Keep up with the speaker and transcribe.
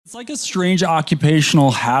It's like a strange occupational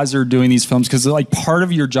hazard doing these films because like part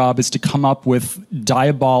of your job is to come up with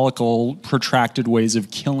diabolical, protracted ways of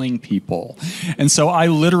killing people. And so I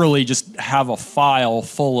literally just have a file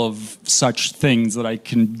full of such things that I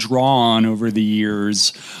can draw on over the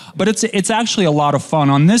years. But it's actually a lot of fun.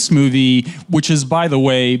 On this movie, which is, by the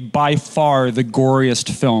way, by far the goriest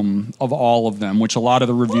film of all of them, which a lot of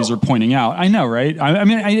the reviews are pointing out. I know, right? I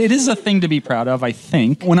mean, it is a thing to be proud of, I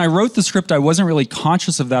think. When I wrote the script, I wasn't really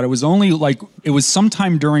conscious of that. It was only it was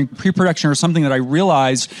sometime during pre-production or something that I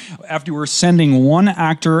realized after we were sending one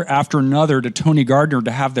actor after another to Tony Gardner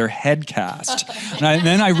to have their head cast. And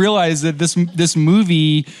then I realized that this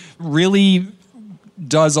movie really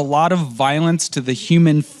does a lot of violence to the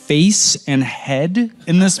human face and head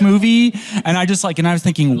in this movie. And I was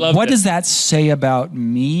thinking, what does that say about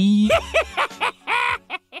me?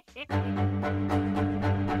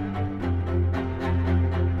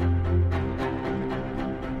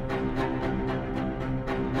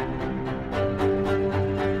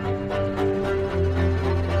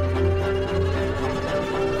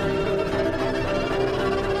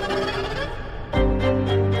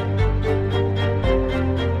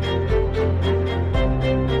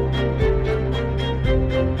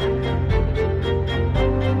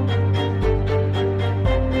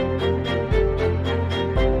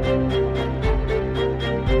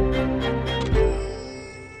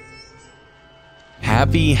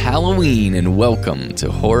 Happy Halloween and welcome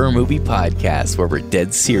to Horror Movie Podcast, where we're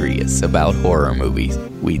dead serious about horror movies.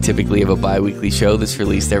 We typically have a bi-weekly show that's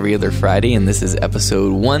released every other Friday, and this is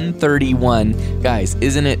episode 131. Guys,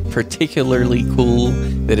 isn't it particularly cool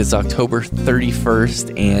that it's October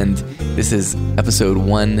 31st and this is episode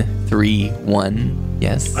 131?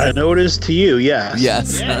 Yes? I noticed to you, yes.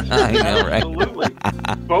 Yes, I know, right? Absolutely.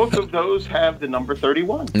 Both of those have the number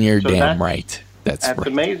 31. You're damn right. That's right.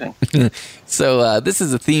 Amazing. So this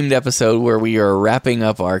is a themed episode where we are wrapping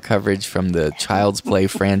up our coverage from the Child's Play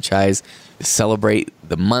franchise to celebrate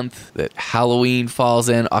the month that Halloween falls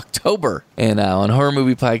in, October. And on Horror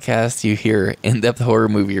Movie Podcast, you hear in-depth horror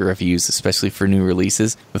movie reviews, especially for new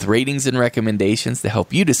releases, with ratings and recommendations to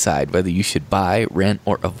help you decide whether you should buy, rent,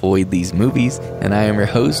 or avoid these movies. And I am your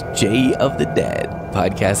host, Jay of the Dead,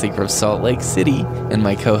 podcasting from Salt Lake City. And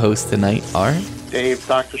my co-hosts tonight are Dave,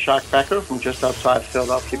 Dr. Shock Becker from just outside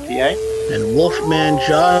Philadelphia, PA. And Wolfman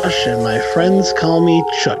Josh, and my friends call me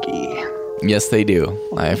Chucky. Yes, they do.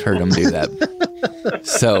 I've heard them do that.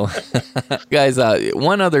 So, guys,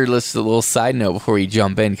 one other little side note before we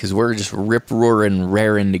jump in, because we're just rip-roaring,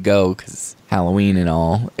 raring to go, because Halloween and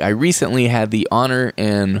all. I recently had the honor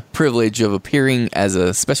and privilege of appearing as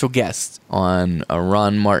a special guest on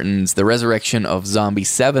Ron Martin's The Resurrection of Zombie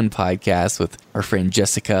 7 podcast with our friend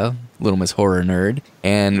Jessica, Little Miss Horror Nerd.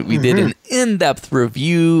 And we did an in-depth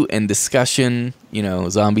review and discussion,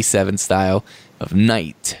 Zombie 7 style, of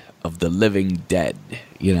Night of the Living Dead.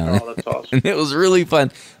 Oh, that's awesome. And it was really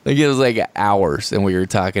fun. It was like hours, and we were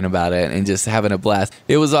talking about it and just having a blast.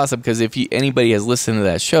 It was awesome because if anybody has listened to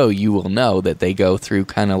that show, you will know that they go through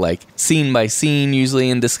kind of like scene by scene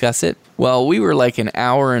usually and discuss it. Well, we were like an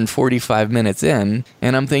hour and 45 minutes in,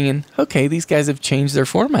 and I'm thinking, okay, these guys have changed their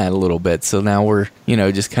format a little bit. So now we're,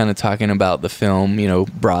 just kind of talking about the film,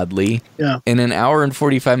 broadly. Yeah. And an hour and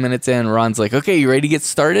 45 minutes in, Ron's like, okay, you ready to get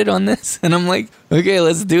started on this? And I'm like, okay,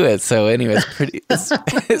 let's do it. So anyway,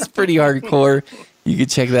 it's pretty hardcore. You can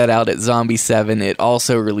check that out at Zombie 7. It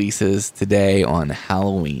also releases today on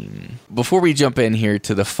Halloween. Before we jump in here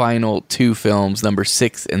to the final two films, number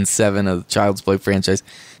 6 and 7 of the Child's Play franchise,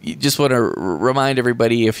 you just want to remind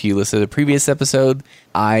everybody, if you listen to the previous episode,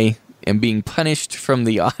 I am being punished from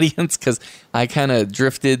the audience because I kind of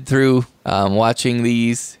drifted through watching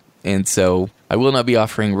these. And so I will not be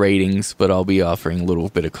offering ratings, but I'll be offering a little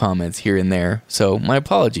bit of comments here and there. So my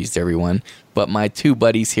apologies to everyone. But my two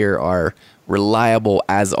buddies here are reliable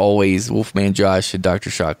as always. Wolfman Josh and Dr.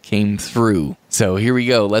 Shock came through. So here we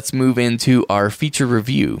go. Let's move into our feature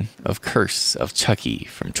review of Curse of Chucky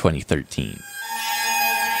from 2013.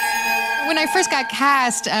 When I first got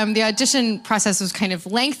cast, the audition process was kind of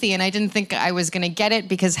lengthy, and I didn't think I was going to get it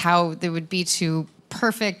because how they would be too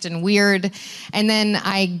perfect and weird. And then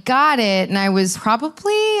I got it, and I was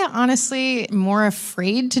probably, honestly, more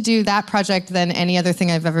afraid to do that project than any other thing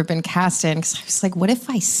I've ever been cast in. Because I was like, what if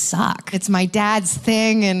I suck? It's my dad's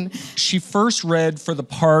thing. And she first read for the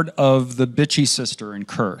part of the bitchy sister in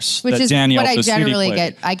Curse, which that is Danielle what I Pessutti generally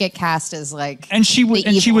played. get. I get cast as like and she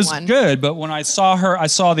was one. good. But when I saw her, I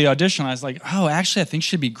saw the audition. I was like, oh, actually, I think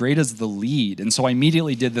she'd be great as the lead. And so I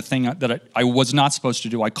immediately did the thing that I was not supposed to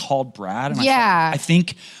do. I called Brad, and I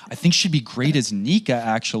think she'd be great as Nika,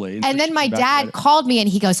 actually. And then my dad called me and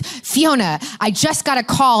he goes, Fiona, I just got a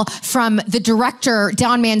call from the director,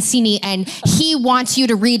 Don Mancini, and he wants you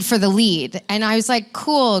to read for the lead. And I was like,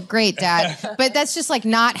 cool, great, Dad. But that's just like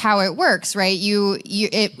not how it works, right?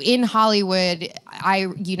 In Hollywood,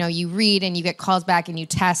 you read and you get calls back and you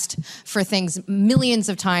test for things millions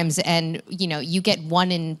of times, and you get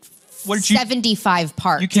 1 in 75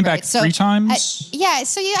 parts. You came back 3 times?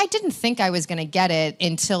 I didn't think I was going to get it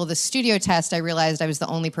until the studio test. I realized I was the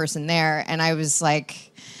only person there, and I was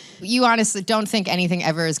like, you honestly don't think anything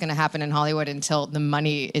ever is going to happen in Hollywood until the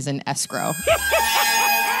money is in escrow.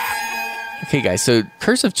 Okay, guys, so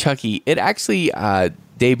Curse of Chucky, it actually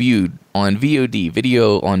debuted on VOD,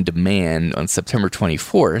 Video on Demand, on September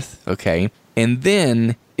 24th, okay? And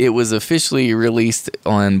then it was officially released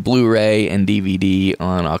on Blu-ray and DVD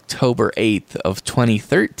on October 8th of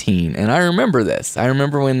 2013. And I remember this. I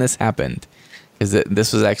remember when this happened. Because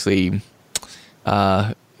this was actually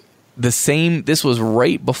this was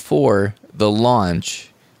right before the launch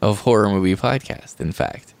of Horror Movie Podcast, in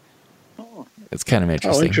fact. It's kind of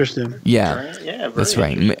interesting. Oh, interesting. Yeah, Yeah, that's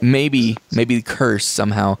very right. Maybe Curse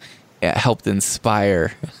somehow helped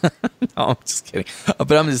inspire. No, I'm just kidding.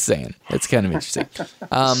 But I'm just saying, it's kind of interesting.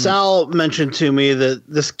 Sal mentioned to me that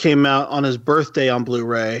this came out on his birthday on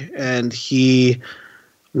Blu-ray, and he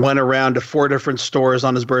went around to 4 different stores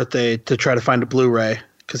on his birthday to try to find a Blu-ray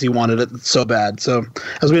because he wanted it so bad. So,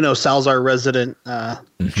 as we know, Sal's our resident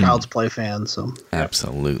Child's Play fan. So,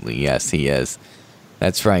 absolutely, yes, he is.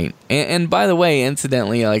 That's right. And by the way,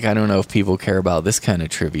 incidentally, like, I don't know if people care about this kind of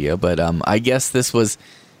trivia, but I guess this was,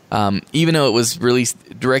 even though it was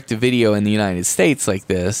released direct to video in the United States like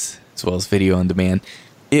this, as well as video on demand,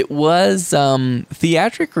 it was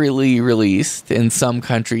theatrically released in some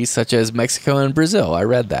countries such as Mexico and Brazil. I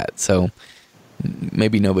read that, so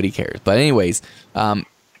maybe nobody cares. But anyways,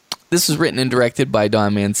 this was written and directed by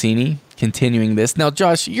Don Mancini. Continuing this, now,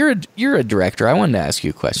 Josh, you're a director. I wanted to ask you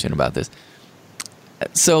a question about this.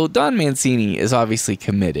 So Don Mancini is obviously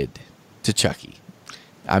committed to Chucky.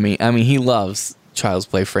 I mean, he loves Child's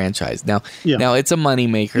Play franchise. Now it's a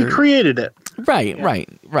moneymaker. he created it. Right.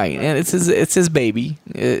 And it's his baby,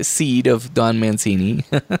 seed of Don Mancini.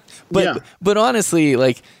 But honestly,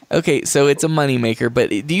 like, okay, so it's a moneymaker, but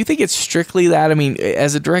do you think it's strictly that? I mean,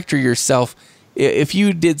 as a director yourself, if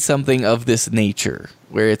you did something of this nature,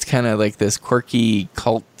 where it's kind of like this quirky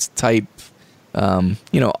cult type,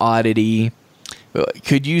 oddity,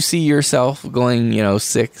 could you see yourself going,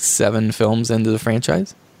 6-7 films into the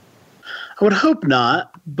franchise? I would hope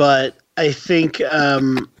not, but I think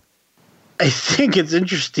it's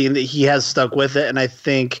interesting that he has stuck with it, and I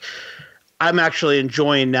think I'm actually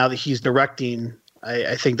enjoying now that he's directing.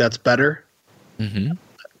 I think that's better. Mm-hmm.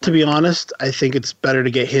 To be honest, I think it's better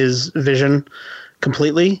to get his vision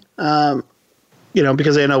completely.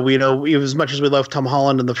 Because I know as much as we love Tom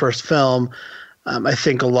Holland in the first film, I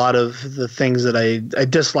think a lot of the things that I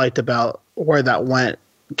disliked about where that went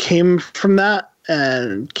came from that,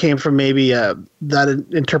 and came from maybe that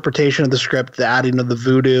interpretation of the script, the adding of the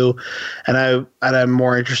voodoo, and I'm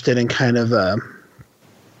more interested in kind of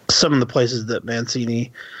some of the places that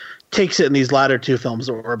Mancini takes it in these latter 2 films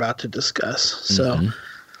that we're about to discuss. So. Mm-hmm.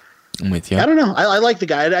 I'm with you. I don't know. I like the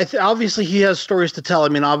guy. Obviously, he has stories to tell. I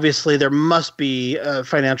mean, obviously, there must be a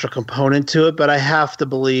financial component to it, but I have to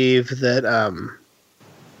believe that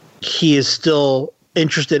he is still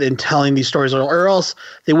interested in telling these stories, or else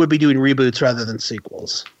they would be doing reboots rather than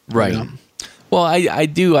sequels. Right. Well, I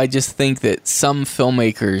do. I just think that some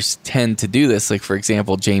filmmakers tend to do this. Like, for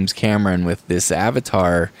example, James Cameron with this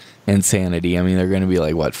Avatar insanity. I mean, they're going to be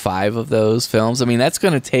like, 5 of those films? I mean, that's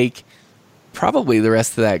going to take probably the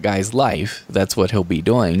rest of that guy's life. That's what he'll be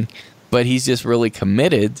doing. But he's just really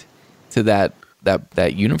committed to that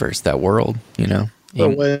universe, that world, What a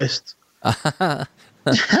waste.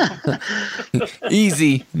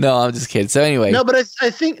 Easy. No, I'm just kidding. So anyway. No, but I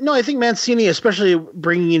think Mancini, especially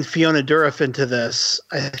bringing in Fiona Dourif into this,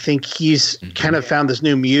 I think he's kind of found this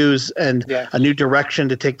new muse and a new direction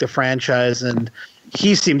to take the franchise, and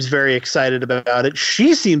he seems very excited about it.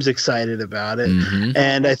 She seems excited about it. Mm-hmm.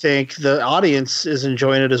 And I think the audience is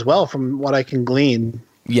enjoying it as well, from what I can glean.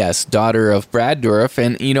 Yes, daughter of Brad Dourif.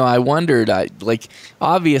 And, I wondered,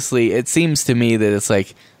 obviously, it seems to me that it's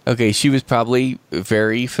like, okay, she was probably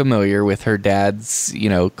very familiar with her dad's,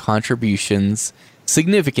 contributions,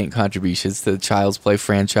 significant contributions to the Child's Play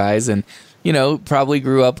franchise, and, probably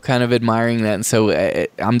grew up kind of admiring that. And so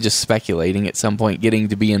I'm just speculating, at some point getting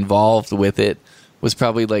to be involved with it was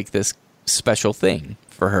probably like this special thing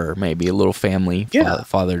for her, maybe a little family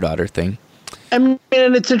father-daughter thing. I mean,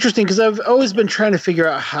 and it's interesting because I've always been trying to figure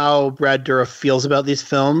out how Brad Dourif feels about these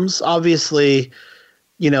films. Obviously,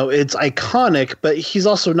 it's iconic, but he's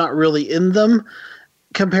also not really in them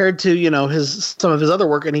compared to, some of his other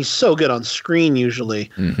work. And he's so good on screen usually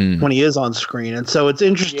when he is on screen. And so it's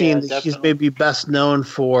interesting that he's maybe best known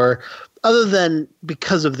for, other than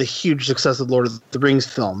because of the huge success of Lord of the Rings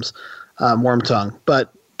films, Wormtongue,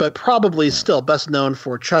 but probably still best known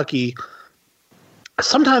for Chucky.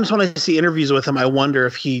 Sometimes when I see interviews with him, I wonder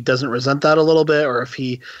if he doesn't resent that a little bit, or if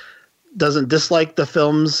he doesn't dislike the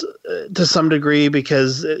films to some degree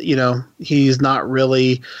because, he's not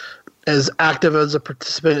really as active as a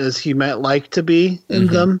participant as he might like to be in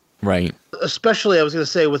them. Right. Especially, I was going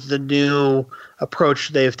to say, with the new approach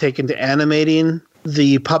they've taken to animating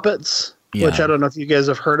the puppets. Yeah. Which I don't know if you guys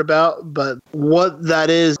have heard about, but what that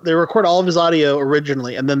is, they record all of his audio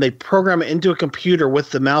originally, and then they program it into a computer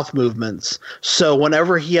with the mouth movements. So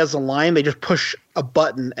whenever he has a line, they just push a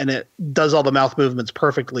button, and it does all the mouth movements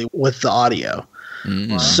perfectly with the audio.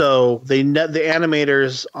 Mm-hmm. So the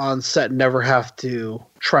animators on set never have to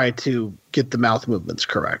try to get the mouth movements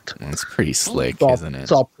correct. That's pretty slick, isn't it?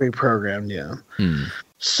 It's all pre-programmed, yeah.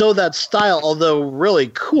 So that style, although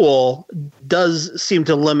really cool, does seem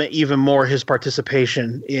to limit even more his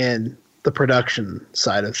participation in the production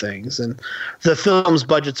side of things. And the film's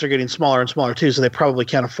budgets are getting smaller and smaller too, so they probably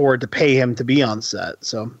can't afford to pay him to be on set.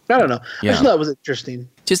 So I don't know. Yeah. I just thought it was interesting.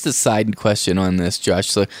 Just a side question on this, Josh.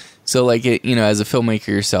 So like, as a filmmaker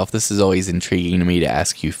yourself, this is always intriguing to me to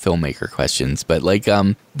ask you filmmaker questions. But like,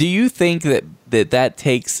 do you think that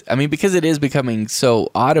takes, because it is becoming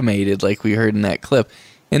so automated, like we heard in that clip,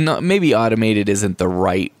 and maybe automated isn't the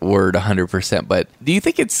right word 100%, but do you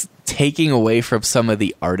think it's taking away from some of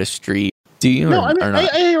the artistry? Do you? No, I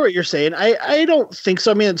hear what you're saying. I don't think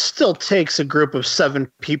so. It still takes a group of 7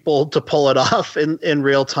 people to pull it off in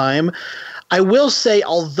real time. I will say,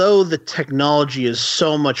 although the technology is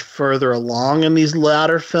so much further along in these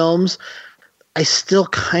latter films, I still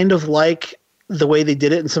kind of like the way they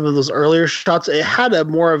did it in some of those earlier shots. It had a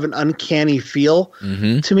more of an uncanny feel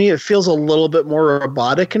to me. It feels a little bit more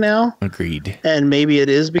robotic now. Agreed. And maybe it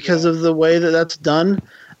is because of the way that that's done.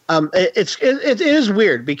 It is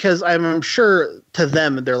weird because I'm sure to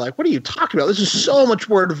them, they're like, what are you talking about? This is so much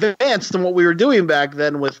more advanced than what we were doing back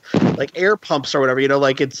then with like air pumps or whatever,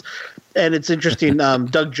 and it's interesting.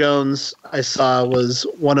 Doug Jones, I saw, was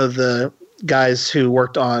one of the guys who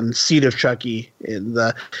worked on Seed of Chucky.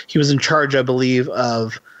 He was in charge, I believe,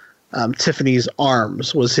 of Tiffany's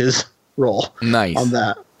arms was his role. Nice. On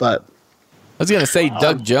that. But I was gonna say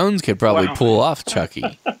Doug Jones could probably pull off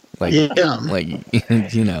Chucky. He's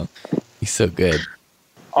so good.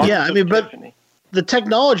 But the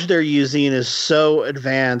technology they're using is so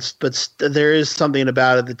advanced, but there is something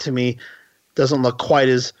about it that to me doesn't look quite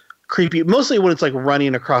as creepy, mostly when it's like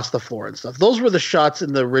running across the floor and stuff. Those were the shots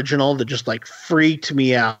in the original that just like freaked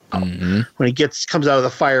me out when he comes out of the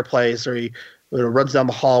fireplace, or he runs down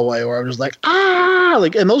the hallway, where I was like,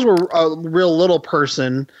 and those were a real little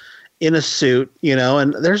person in a suit,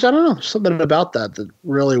 and there's, I don't know, something about that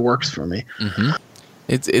really works for me.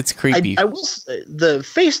 It's creepy. I will say, the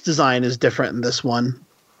face design is different in this one.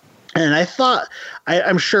 And I thought,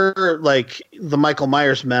 I'm sure like the Michael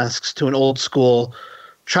Myers masks to an old school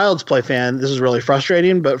Child's Play fan, this is really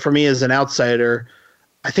frustrating, but for me as an outsider,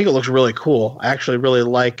 I think it looks really cool. I actually really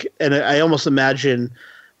like, and I almost imagine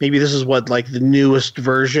maybe this is what like the newest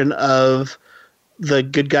version of the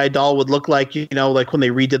good guy doll would look like, like when they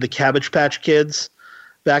redid the Cabbage Patch Kids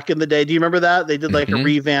back in the day. Do you remember that? They did like a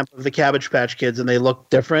revamp of the Cabbage Patch Kids and they look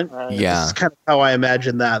different. Yeah. This is kind of how I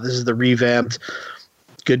imagine that. This is the revamped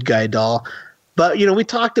good guy doll. But, we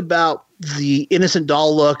talked about the innocent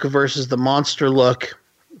doll look versus the monster look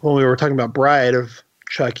when we were talking about Bride of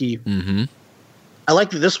Chucky. I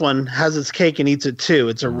like that this one has its cake and eats it too.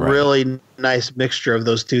 It's a really nice mixture of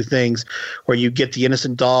those two things, where you get the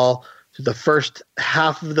innocent doll through the first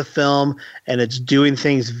half of the film, and it's doing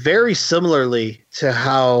things very similarly to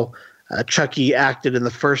how Chucky acted in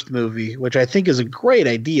the first movie, which I think is a great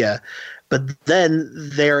idea. But then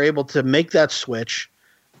they're able to make that switch.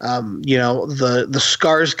 The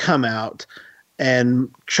scars come out, and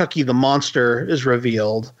Chucky the monster is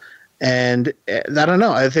revealed. And I don't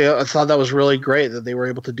know. I thought that was really great that they were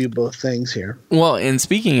able to do both things here. Well, and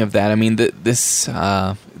speaking of that,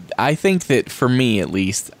 I think that for me at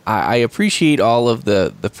least, I appreciate all of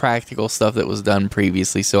the practical stuff that was done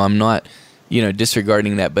previously. So I'm not,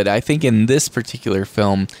 disregarding that. But I think in this particular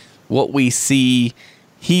film, what we see,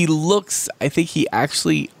 I think he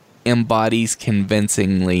actually embodies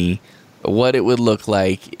convincingly what it would look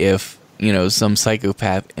like if some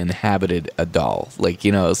psychopath inhabited a doll. Like,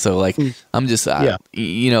 so like I'm just,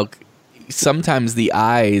 sometimes the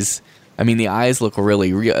eyes look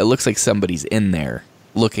really real. It looks like somebody's in there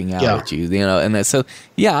looking out at you, and that. So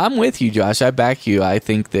yeah, I'm with you, Josh. I back you. I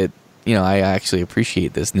think that, I actually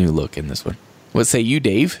appreciate this new look in this one. What say you,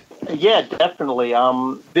 Dave? Yeah, definitely.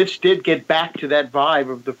 This did get back to that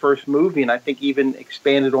vibe of the first movie, and I think even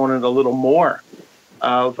expanded on it a little more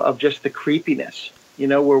of just the creepiness,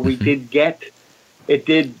 where we did get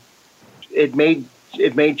it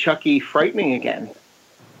made Chucky frightening again.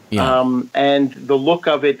 Yeah. And the look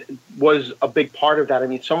of it was a big part of that. I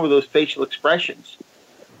mean, some of those facial expressions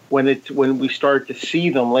when we started to see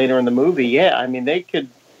them later in the movie, I mean,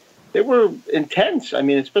 they were intense. I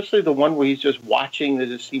mean, especially the one where he's just watching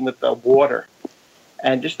the scene with the water,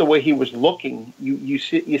 and just the way he was looking, you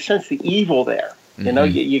sense the evil there.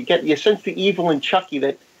 Mm-hmm. You sense the evil in Chucky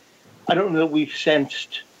that I don't know that we've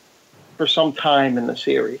sensed for some time in the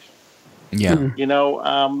series. Yeah,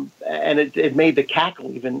 and it made the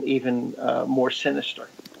cackle even more sinister.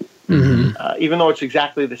 Mm-hmm. Even though it's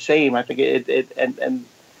exactly the same, I think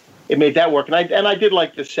it made that work. And I did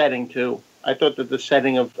like the setting too. I thought that the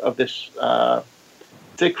setting of this,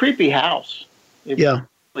 it's a creepy house. It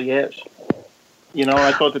really is.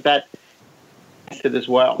 I thought that did as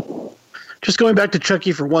well. Just going back to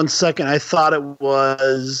Chucky for 1 second, I thought it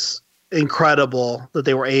was incredible that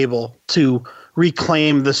they were able to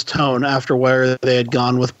reclaim this tone after where they had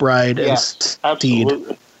gone with Bride and Steed.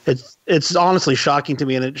 Absolutely. It's honestly shocking to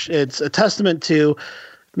me, and it's a testament to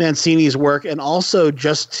Mancini's work, and also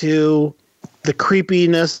just to the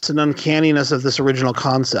creepiness and uncanniness of this original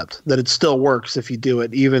concept, that it still works if you do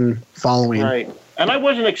it, even following. Right. And I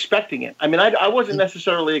wasn't expecting it. I mean, I wasn't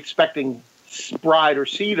necessarily expecting Bride or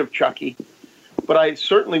Seed of Chucky, but I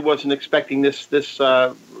certainly wasn't expecting this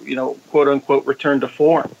quote unquote return to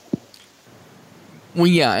form. Well,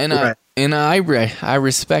 yeah, and I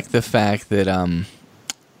respect the fact that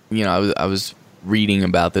I was reading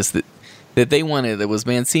about this that they wanted. It was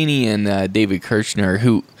Mancini and David Kirshner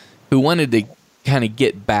who wanted to kind of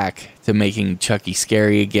get back to making Chucky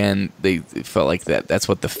scary again. They felt like that's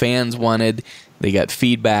what the fans wanted. They got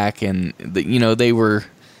feedback, and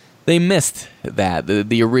they missed that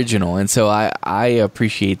the original, and so I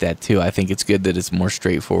appreciate that too. I think it's good that it's more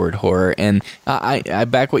straightforward horror, and I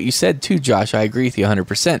back what you said too, Josh. I agree with you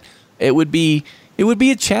 100%. It would be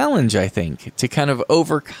a challenge, I think, to kind of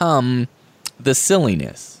overcome the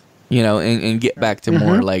silliness, and get back to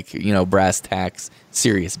more like brass tacks,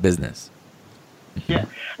 serious business. Yeah,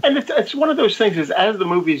 and it's one of those things. Is as the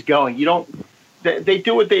movie's going, they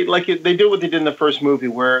do what they like. They do what they did in the first movie,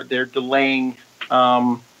 where they're delaying.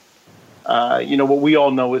 What we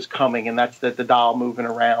all know is coming, and that's the doll moving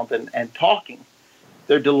around and talking.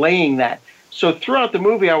 They're delaying that. So throughout the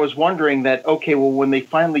movie, I was wondering that, okay, well, when they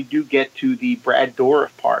finally do get to the Brad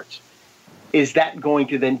Dourif parts, is that going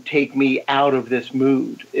to then take me out of this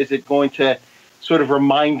mood? Is it going to sort of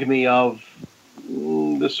remind me of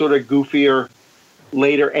the sort of goofier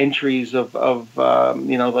later entries of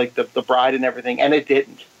like the Bride and everything? And it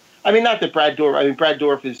didn't. I mean, not that Brad Dourif. I mean, Brad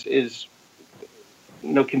Dourif is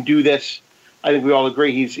can do this. I think we all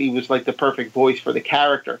agree he was like the perfect voice for the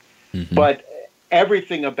character. Mm-hmm. But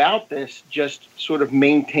everything about this just sort of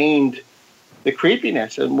maintained the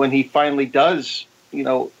creepiness. And when he finally does,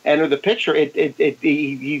 enter the picture,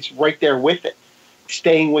 he's right there with it,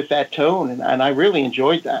 staying with that tone. And I really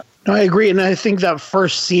enjoyed that. No, I agree. And I think that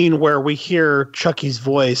first scene where we hear Chucky's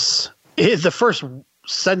voice, the first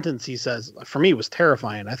sentence he says, for me, was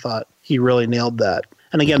terrifying. I thought he really nailed that.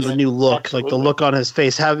 And again, the new look, Absolutely. Like the look on his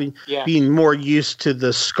face, being more used to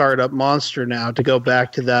the scarred up monster now, to go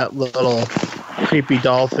back to that little creepy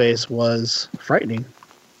doll face was frightening.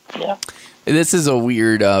 Yeah. This is a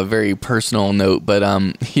weird, very personal note, but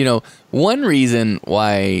one reason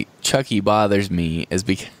why Chucky bothers me is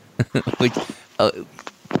because,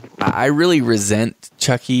 I really resent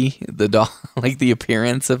Chucky the doll, like the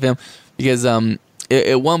appearance of him, because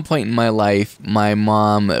at one point in my life, my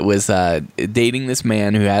mom was dating this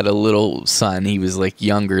man who had a little son. He was like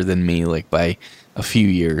younger than me, like by a few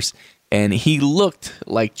years, and he looked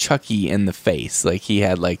like Chucky in the face. Like he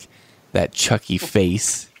had like that Chucky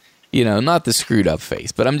face, not the screwed up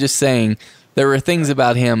face, but I'm just saying there were things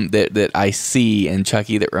about him that I see in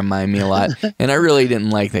Chucky that remind me a lot. And I really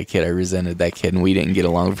didn't like that kid. I resented that kid, and we didn't get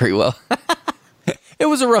along very well. It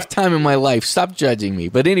was a rough time in my life. Stop judging me.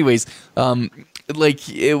 But anyways,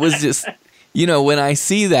 it was just, when I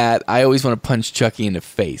see that, I always want to punch Chucky in the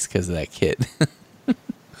face because of that kid.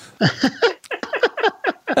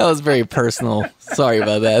 That was very personal. Sorry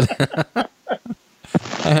about that.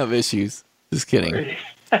 I have issues. Just kidding.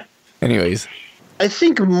 Anyways. I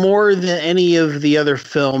think more than any of the other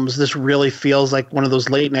films, this really feels like one of those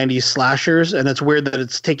late 90s slashers, and it's weird that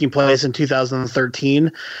it's taking place in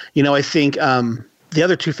 2013. You know, I think the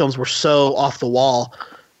other two films were so off the wall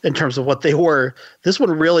in terms of what they were. This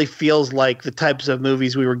one really feels like the types of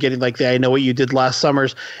movies we were getting, like the I Know What You Did Last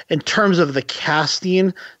Summers. In terms of the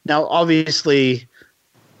casting, now obviously,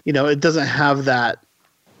 you know, it doesn't have that,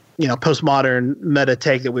 you know, postmodern meta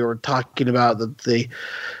take that we were talking about that the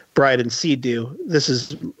Bride and Seed do. This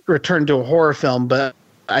is returned to a horror film, but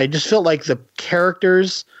I just felt like the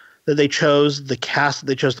characters that they chose, the cast that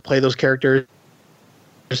they chose to play those characters,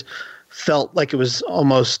 felt like it was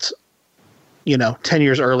almost, you know, 10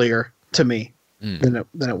 years earlier to me than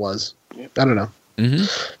it was. I don't know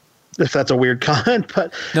if that's a weird comment,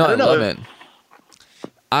 but no, I don't know. love it.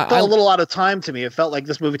 It felt a little out of time to me. It felt like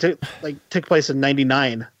this movie took place in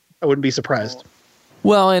 '99. I wouldn't be surprised.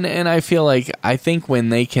 Well, and I feel like, I think when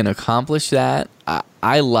they can accomplish that,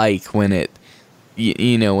 I like when it,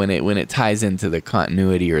 you know, when it ties into the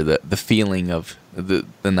continuity or the feeling of the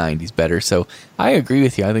 90s better. So I agree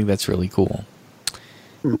with you. I think that's really cool.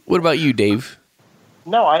 What about you, Dave?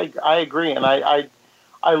 No, I agree, and I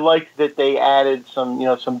like that they added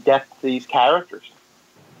some depth to these characters.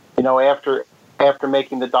 You know, after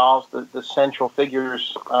making the dolls the central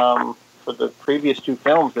figures for the previous two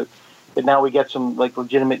films, that now we get some like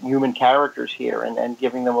legitimate human characters here, and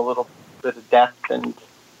giving them a little bit of depth. And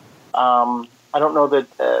I don't know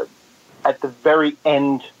that at the very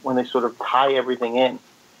end, when they sort of tie everything in,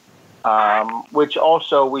 which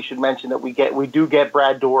also we should mention that we do get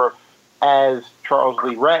Brad Dourif as Charles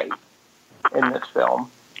Lee Ray in this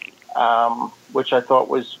film, which I thought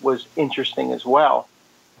was interesting as well.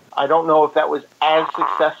 I don't know if that was as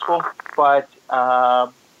successful, but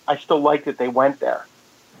I still like that they went there.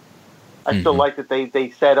 I still like that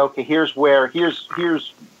they said, okay, here's what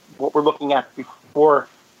we're looking at before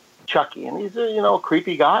Chucky, and he's a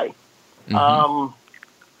creepy guy.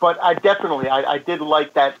 But I definitely did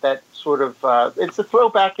like that sort of. It's a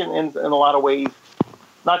throwback in a lot of ways,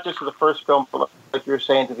 not just to the first film, but like you were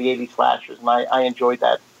saying, to the 80s slashers, and I enjoyed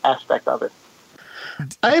that aspect of it.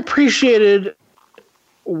 I appreciated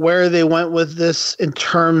where they went with this in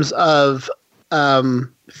terms of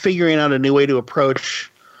figuring out a new way to approach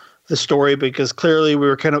the story, because clearly we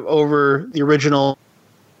were kind of over the original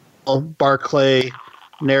Barclay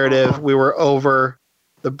narrative. We were over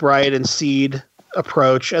the Bride and Seed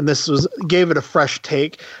approach, and this gave it a fresh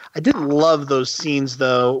take. I didn't love those scenes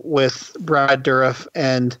though with Brad Dourif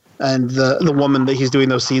and the woman that he's doing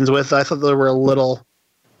those scenes with. I thought they were a little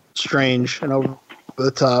strange and over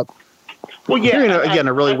the top. Well, yeah, hearing again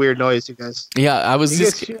a really weird noise, you guys. Yeah, I was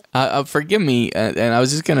forgive me, and I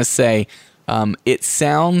was just gonna say, it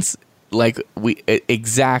sounds like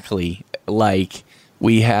exactly like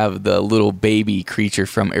we have the little baby creature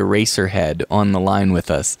from Eraserhead on the line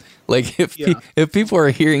with us. Like if people are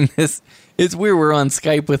hearing this, it's weird. We're on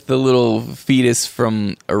Skype with the little fetus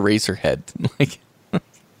from Eraserhead. Like,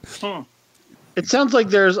 it sounds like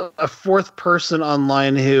there's a fourth person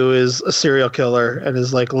online who is a serial killer and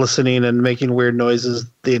is like listening and making weird noises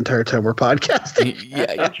the entire time we're podcasting.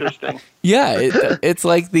 Yeah, interesting. Yeah, it's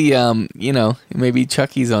like the maybe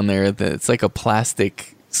Chucky's on there. It's like a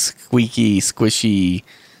plastic squeaky, squishy.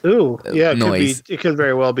 Ooh, yeah, noise. It could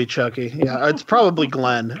very well be Chucky. Yeah, it's probably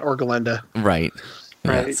Glenn or Glenda. Right.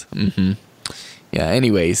 Yes. Mm-hmm. Yeah.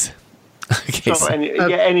 Anyways. Okay.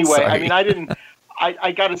 Anyway, sorry. I mean,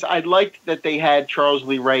 I liked that they had Charles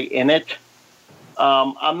Lee Ray in it.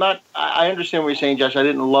 I understand what you're saying, Josh. I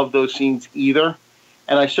didn't love those scenes either.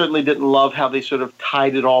 And I certainly didn't love how they sort of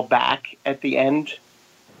tied it all back at the end.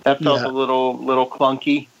 That felt a little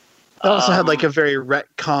clunky. It also had like a very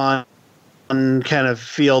retcon kind of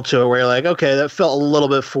feel to it, where you're like, okay, that felt a little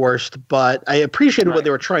bit forced, but I appreciated what they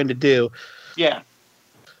were trying to do. Yeah.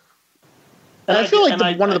 And I feel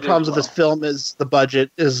like one of the problems with this film is the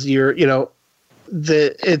budget. Is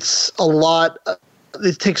it's a lot.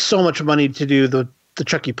 It takes so much money to do the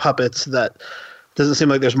Chucky puppets that doesn't seem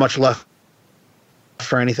like there's much left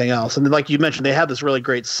for anything else. And like you mentioned, they had this really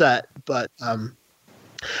great set, but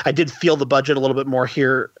I did feel the budget a little bit more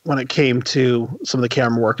here when it came to some of the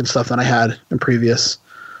camera work and stuff than I had in previous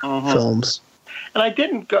films. And I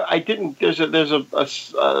didn't. There's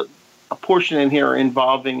a portion in here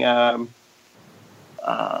involving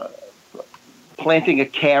planting a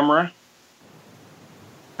camera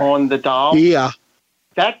on the doll. Yeah,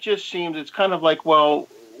 that just seems. It's kind of like, well,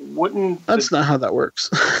 wouldn't that's not how that works.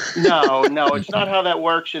 No, it's not how that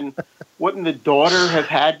works. And wouldn't the daughter have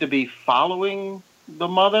had to be following the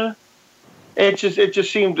mother? It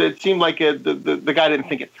seemed like the guy didn't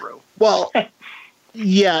think it through. Well,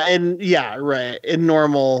 Right.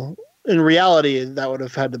 In reality, that would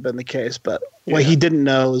have had to have been the case. But what he didn't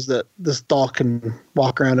know is that this doll can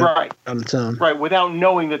walk around on its own. Right. Without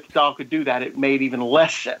knowing that the doll could do that, it made even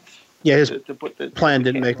less sense. Yeah, his to put the plan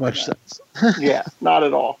didn't make much sense. Yeah, not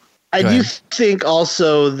at all. I do think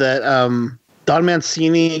also that Don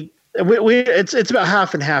Mancini. It's about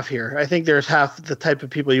half and half here. I think there's half the type of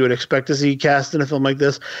people you would expect to see cast in a film like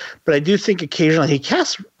this, but I do think occasionally he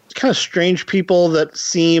casts kind of strange people that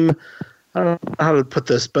seem, I don't know how to put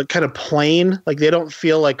this, but kind of plain. Like they don't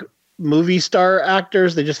feel like movie star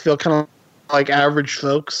actors. They just feel kind of like average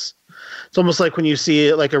folks. It's almost like when you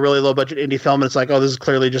see like a really low budget indie film and it's like, oh, this is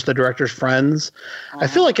clearly just the director's friends. I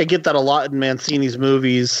feel like I get that a lot in Mancini's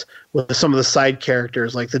movies with some of the side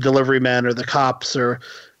characters, like the delivery men or the cops or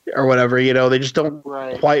whatever. You know, they just don't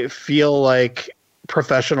quite feel like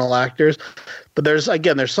professional actors. But there's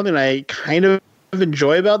something I kind of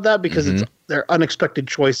enjoy about that because they're unexpected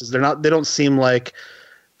choices. They don't seem like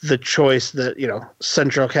the choice that, you know,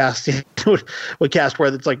 central casting would cast,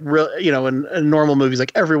 where it's like real, you know, in normal movies,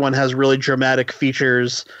 like everyone has really dramatic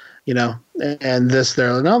features, you know, and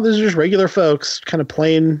they're like, no, these are just regular folks, kind of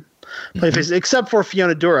plain faces, except for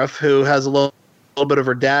Fiona Dourif, who has a little bit of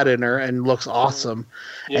her dad in her and looks awesome.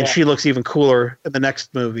 And she looks even cooler in the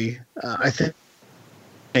next movie. I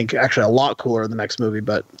think actually a lot cooler in the next movie,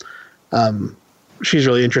 but she's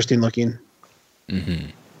really interesting looking. Mm-hmm.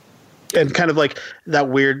 And kind of like that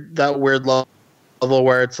weird level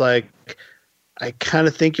where it's like, I kind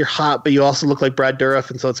of think you're hot, but you also look like Brad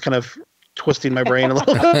Dourif, and so it's kind of twisting my brain a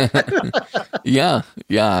little bit. Yeah,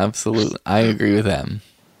 absolutely. I agree with that.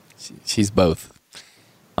 She's both.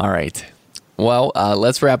 All right. Well,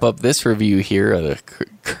 let's wrap up this review here of the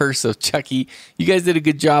Curse of Chucky. You guys did a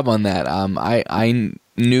good job on that. I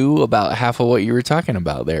knew about half of what you were talking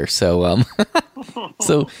about there. So,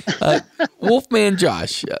 Wolfman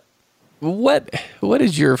Josh, what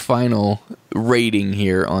is your final rating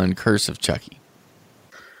here on Curse of Chucky?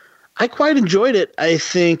 I quite enjoyed it. I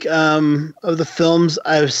think of the films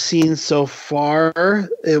I've seen so far,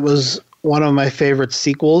 it was one of my favorite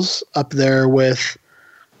sequels, up there with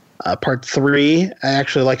Part 3. I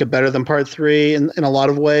actually like it better than Part 3 in a lot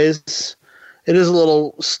of ways. It is a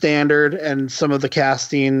little standard, and some of the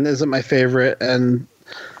casting isn't my favorite, and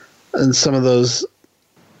some of those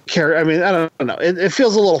I mean, I don't know. It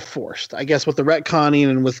feels a little forced, I guess, with the retconning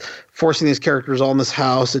and with forcing these characters all in this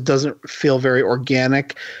house. It doesn't feel very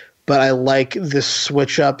organic, but I like this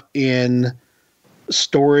switch up in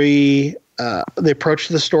story, the approach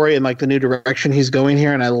to the story and like the new direction he's going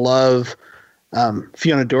here. And I love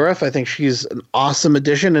Fiona Dourif. I think she's an awesome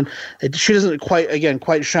addition, and she doesn't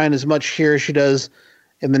quite shine as much here as she does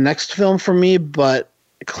in the next film for me, but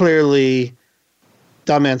clearly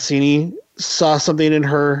Don Mancini saw something in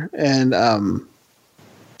her, and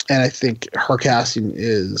I think her casting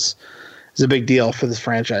is a big deal for this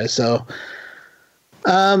franchise. So,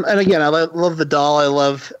 and again, I love the doll. I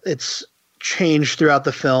love its change throughout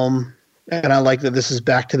the film, and I like that this is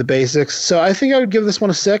back to the basics. So I think I would give this one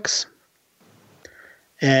a 6,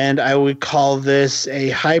 and I would call this a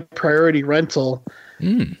high priority rental.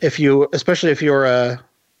 Especially if you're a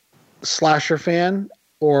slasher fan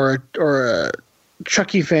or a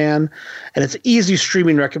Chucky fan, and it's an easy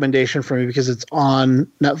streaming recommendation for me because it's on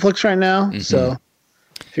Netflix right now. Mm-hmm. So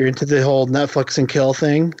if you're into the whole Netflix and kill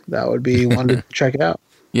thing, that would be one to check it out.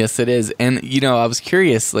 Yes, it is. And, you know, I was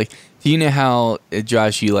curious, like, do you know how,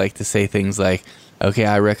 Josh, you like to say things like, okay,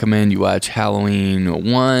 I recommend you watch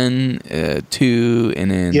Halloween 1, 2,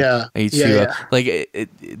 and then H2O. Yeah. Like,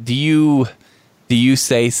 do you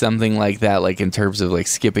say something like that, like in terms of like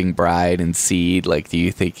skipping Bride and Seed? Like, do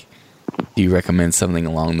you recommend something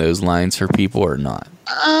along those lines for people or not?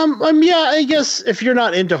 Yeah, I guess if you're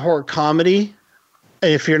not into horror comedy,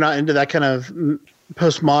 if you're not into that kind of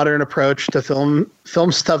postmodern approach to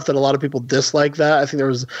film stuff that a lot of people dislike that. I think there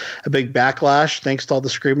was a big backlash thanks to all the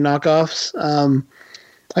Scream knockoffs.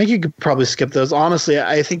 I think you could probably skip those. Honestly,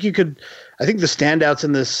 I think the standouts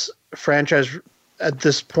in this franchise at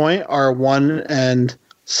this point are 1 and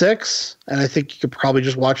 6, and I think you could probably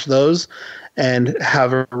just watch those and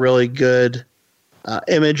have a really good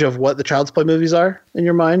image of what the Child's Play movies are in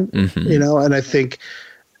your mind, you know, and I think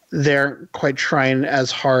they're quite trying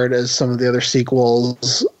as hard as some of the other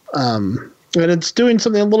sequels, and it's doing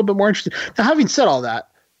something a little bit more interesting. Now, having said all that,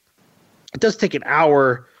 it does take an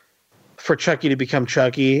hour for Chucky to become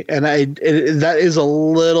Chucky, and that is a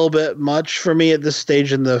little bit much for me at this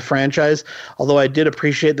stage in the franchise, although I did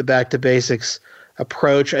appreciate the back to basics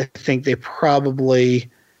approach. I think they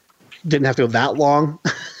probably didn't have to go that long.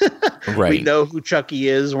 Right. We know who Chucky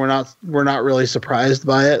is. We're not really surprised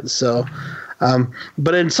by it. So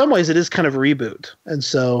But in some ways, it is kind of a reboot, and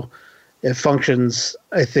so it functions,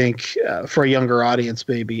 I think, for a younger audience,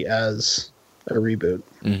 maybe as a reboot,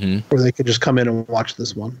 where they could just come in and watch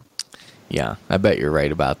this one. Yeah, I bet you're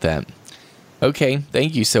right about that. Okay,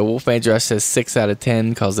 thank you. So Wolfman Josh says 6 out of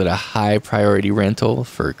 10, calls it a high priority rental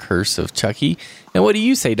for Curse of Chucky. And what do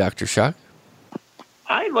you say, Dr. Shock?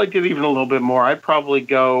 I liked it even a little bit more. I'd probably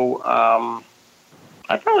go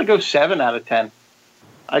 7 out of 10.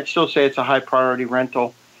 I'd still say it's a high priority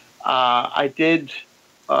rental. I did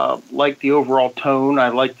like the overall tone. I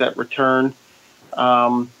liked that return,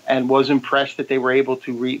 and was impressed that they were able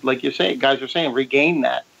to like you're saying, guys are saying, regain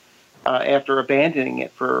that after abandoning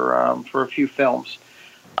it for a few films.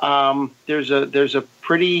 There's a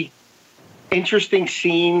pretty interesting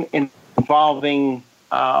scene involving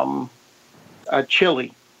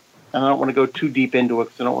Chili. And I don't want to go too deep into it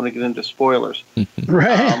because I don't want to get into spoilers.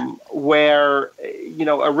 Right. Where,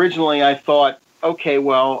 originally I thought, okay,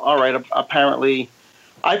 well, all right, apparently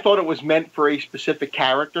I thought it was meant for a specific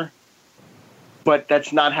character, but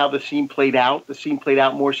that's not how the scene played out. The scene played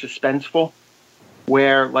out more suspenseful,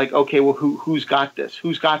 where like, okay, well, who's got this?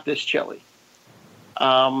 Who's got this Chili?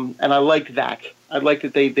 And I liked that. I liked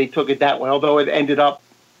that they took it that way, although it ended up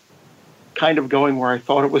kind of going where I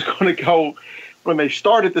thought it was going to go when they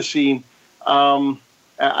started the scene.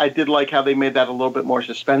 I did like how they made that a little bit more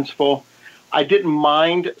suspenseful. I didn't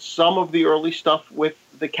mind some of the early stuff with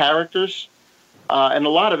the characters, and a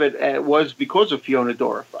lot of it was because of Fiona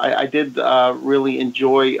Dourif. I did really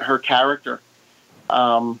enjoy her character,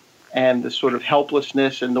 and the sort of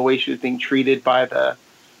helplessness and the way she was being treated by the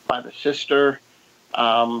sister,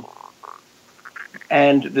 and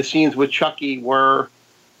the scenes with Chucky were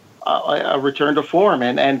a return to form,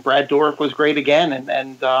 and Brad Dourif was great again,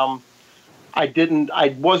 and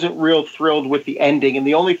I wasn't real thrilled with the ending. And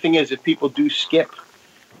the only thing is, if people do skip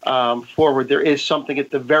forward, there is something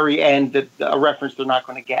at the very end that a reference they're not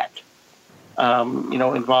going to get,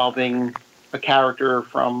 involving a character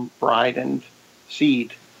from Bride and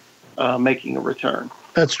Seed making a return.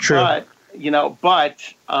 That's true.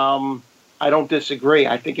 But I don't disagree.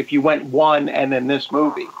 I think if you went one and then this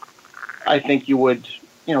movie, I think you would,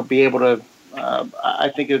 be able to. I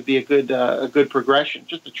think it would be a good progression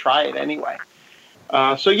just to try it anyway.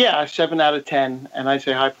 7 out of 10, and I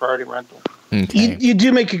say high priority rental. Okay. You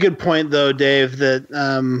do make a good point, though, Dave, that,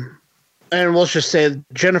 and we'll just say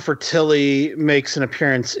Jennifer Tilly makes an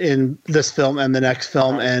appearance in this film and the next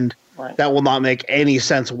film, and that will not make any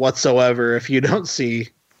sense whatsoever if you don't see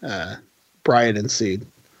Bride and Seed.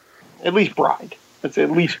 At least Bride. It's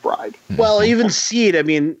at least Bride. Well, even Seed, I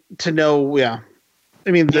mean, to know,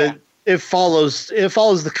 it follows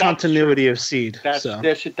the continuity of Seed. Yes,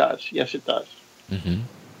 it does. Yes, it does. Mm-hmm.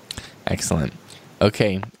 Excellent.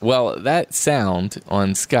 Okay, well, that sound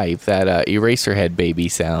on Skype, that Eraserhead baby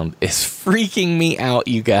sound, is freaking me out,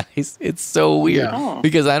 you guys. It's so weird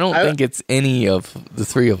because I don't think it's any of the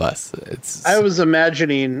three of us. I was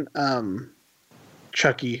imagining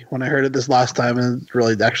Chucky when I heard it this last time, and it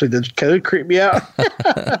really actually did kind of creep me out.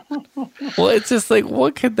 Well, it's just like,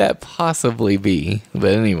 what could that possibly be?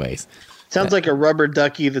 But anyways. Sounds like a rubber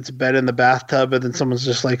ducky that's been in the bathtub, and then someone's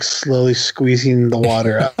just like slowly squeezing the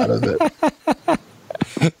water out of it.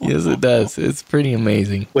 Yes, it does. It's pretty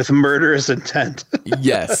amazing. With murderous intent.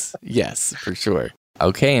 Yes, for sure.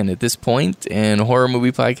 Okay, and at this point in Horror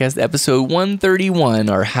Movie Podcast episode 131,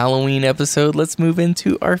 our Halloween episode, let's move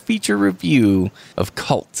into our feature review of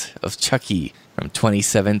Cult of Chucky from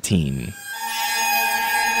 2017.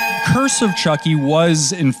 Curse of Chucky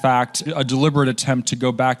was, in fact, a deliberate attempt to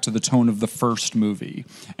go back to the tone of the first movie.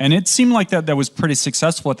 And it seemed like that was pretty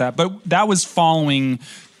successful at that. But that was following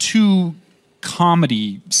two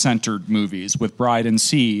comedy-centered movies with Bride and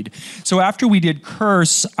Seed. So after we did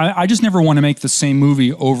Curse, I just never want to make the same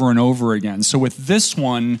movie over and over again. So with this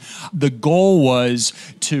one, the goal was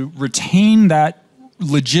to retain that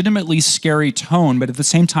legitimately scary tone, but at the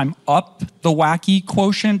same time up the wacky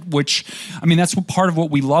quotient, which, I mean, that's part of what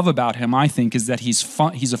we love about him, I think, is that he's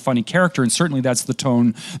a funny character, and certainly that's the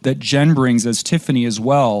tone that Jen brings as Tiffany as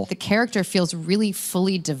well. The character feels really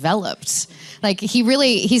fully developed. Like,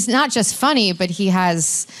 he's not just funny, but he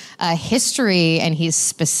has a history, and he's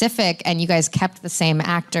specific, and you guys kept the same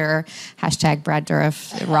actor. # Brad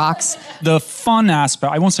Dourif rocks. The fun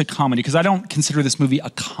aspect, I won't say comedy, because I don't consider this movie a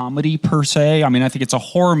comedy per se. I mean, I think it's a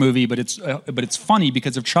horror movie, but it's funny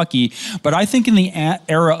because of Chucky. But I think in the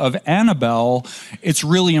era of Annabelle, it's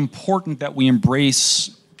really important that we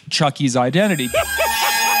embrace Chucky's identity.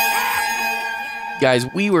 Guys,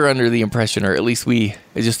 we were under the impression, or at least we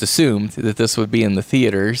just assumed, that this would be in the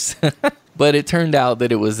theaters. But it turned out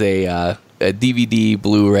that it was a a DVD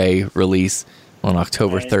Blu-ray release on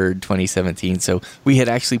October 3rd, 2017. So we had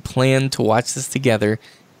actually planned to watch this together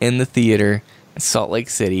in the theater in Salt Lake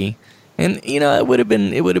City. And, it would have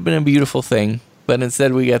been a beautiful thing. But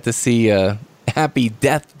instead we got to see Happy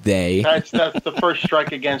Death Day. That's the first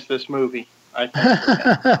strike against this movie, I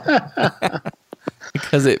think.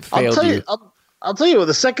 Because it failed you. I'll tell you what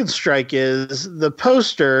the second strike is. The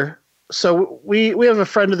poster. So we have a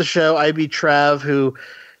friend of the show, IB Trav, who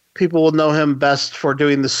people will know him best for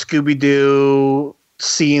doing the Scooby-Doo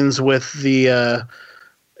scenes with the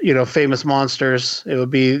famous monsters. It would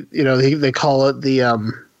be, they call it the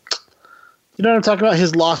you know what I'm talking about?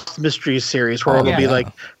 His Lost Mysteries series, where it'll be like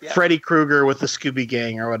Freddy Krueger with the Scooby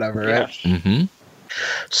Gang or whatever, right? Mm-hmm.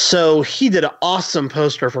 So he did an awesome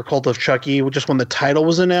poster for Cult of Chucky just when the title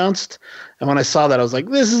was announced. And when I saw that, I was like,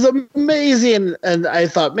 this is amazing. And I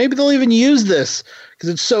thought maybe they'll even use this because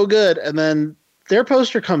it's so good. And then their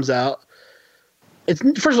poster comes out.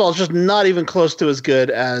 First of all, it's just not even close to as good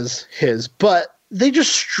as his. But they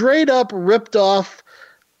just straight up ripped off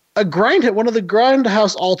one of the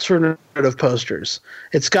Grindhouse alternative posters.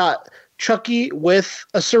 It's got Chucky with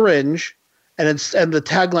a syringe. And the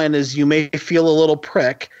tagline is "You may feel a little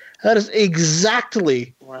prick." That is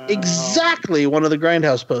exactly one of the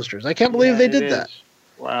Grindhouse posters. I can't believe they did that.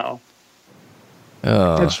 Wow,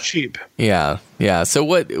 that's cheap. Yeah. So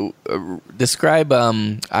what? Describe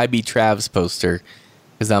IB Trav's poster,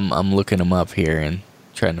 because I'm looking him up here and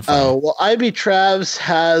trying to find. Oh well, IB Trav's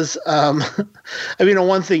has.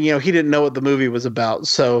 One thing, he didn't know what the movie was about,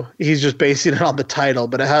 so he's just basing it on the title.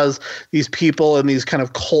 But it has these people in these kind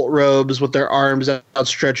of cult robes with their arms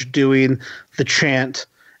outstretched doing the chant,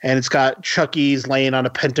 and it's got Chucky's laying on a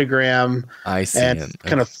pentagram. I see and it.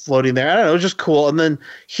 Kind of floating there. I don't know. It was just cool. And then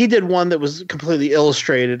he did one that was completely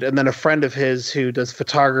illustrated, and then a friend of his who does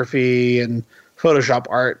photography and Photoshop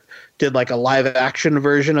art did like a live action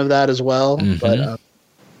version of that as well. Mm-hmm. But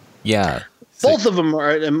yeah. both of them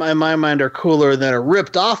are, in my mind, are cooler than a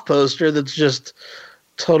ripped off poster that's just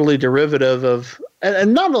totally derivative of,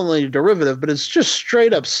 and not only derivative, but it's just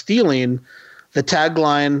straight up stealing the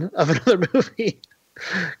tagline of another movie.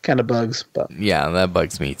 Kind of bugs, but yeah, that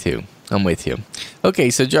bugs me too. I'm with you. Okay,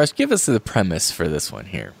 so Josh, give us the premise for this one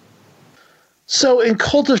here. So in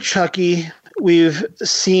Cult of Chucky, we've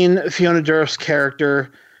seen Fiona Dourif's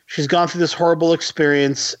character. She's gone through this horrible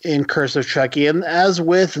experience in Curse of Chucky. And as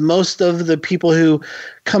with most of the people who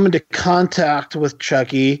come into contact with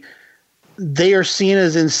Chucky, they are seen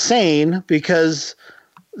as insane because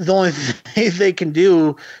the only thing they can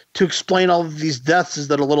do to explain all of these deaths is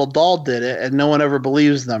that a little doll did it, and no one ever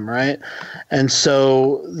believes them, right? And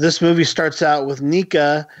so this movie starts out with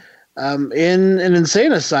Nika in an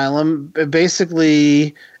insane asylum,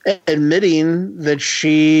 basically admitting that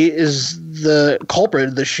she is the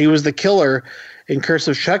culprit, that she was the killer in Curse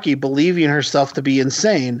of Chucky, believing herself to be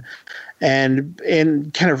insane. And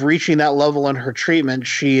in kind of reaching that level in her treatment,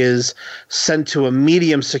 she is sent to a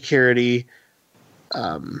medium security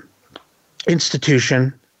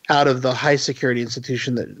institution out of the high security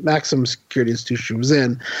institution that maximum security institution was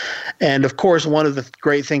in. And of course, one of the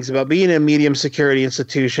great things about being in a medium security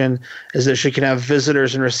institution is that she can have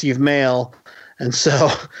visitors and receive mail. And so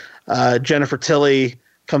Jennifer Tilly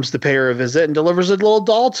comes to pay her a visit and delivers a little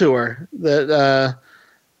doll to her that,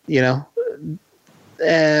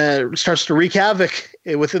 starts to wreak havoc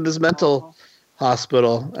within this mental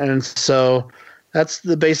hospital. And so that's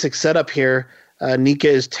the basic setup here. Nika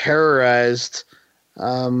is terrorized,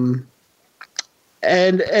 and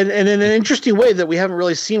in an interesting way that we haven't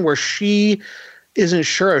really seen, where she isn't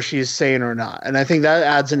sure if she's sane or not. And I think that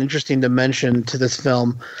adds an interesting dimension to this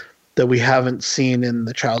film that we haven't seen in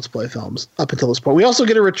the Child's Play films up until this point. We also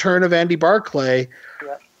get a return of Andy Barclay,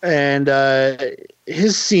 and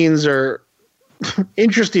his scenes are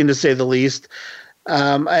interesting to say the least.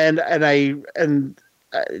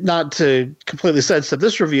 Not to completely sidestep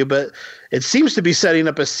this review, but it seems to be setting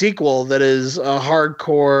up a sequel that is a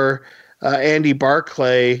hardcore Andy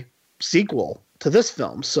Barclay sequel to this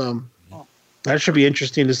film. So that should be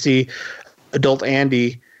interesting to see adult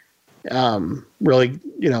Andy really,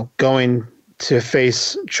 going to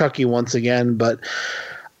face Chucky once again. But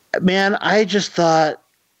man, I just thought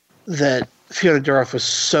that Fiona Dourif was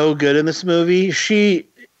so good in this movie. She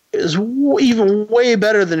is even way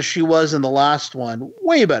better than she was in the last one.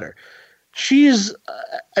 Way better. She's,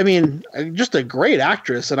 just a great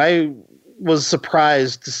actress, and I was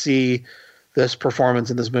surprised to see this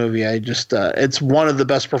performance in this movie. It's one of the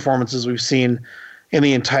best performances we've seen in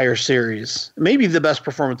the entire series. Maybe the best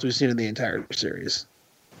performance we've seen in the entire series.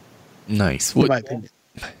 Nice. In my opinion.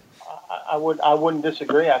 I wouldn't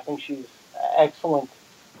disagree. I think she's excellent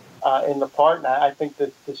in the part, and I think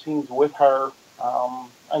that the scenes with her,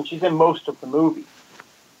 and she's in most of the movie,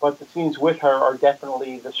 but the scenes with her are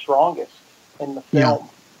definitely the strongest in the film.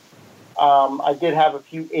 I did have a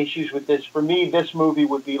few issues with this. For me, this movie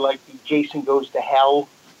would be like the Jason Goes to Hell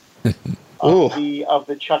of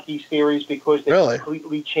the Chucky series, because they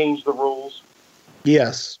completely changed the rules.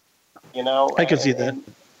 Yes. You know, I can see that.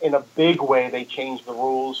 In a big way, they changed the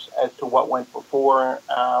rules as to what went before.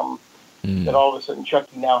 That all of a sudden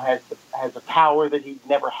Chucky now has a power that he'd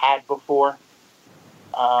never had before.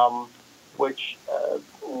 Which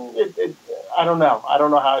I don't know. I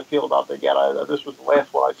don't know how I feel about that yet. This was the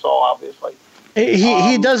last one I saw, obviously.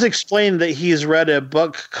 He does explain that he's read a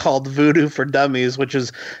book called Voodoo for Dummies, which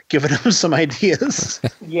has given him some ideas.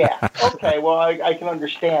 Yeah. Okay. Well, I can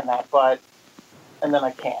understand that, and then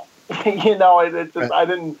I can't. You know, it's just, I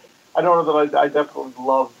don't know that I definitely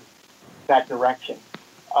loved that direction.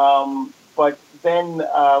 But then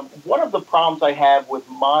one of the problems I have with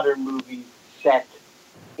modern movies set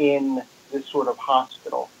in this sort of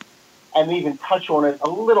hospital, and even touch on it a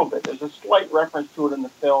little bit, there's a slight reference to it in the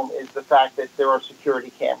film, is the fact that there are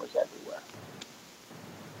security cameras everywhere.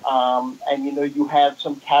 And, you know, you have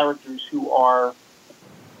some characters who are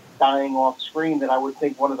dying off screen that I would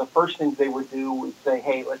think one of the first things they would do would say,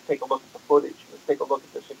 hey, let's take a look at the footage. Let's take a look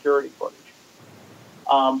at the security footage.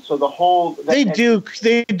 So the whole... They do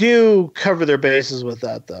cover their bases with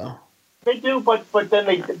that, though. They do, but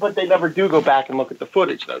they never do go back and look at the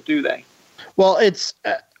footage, though, do they? Well, it's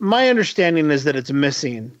my understanding is that it's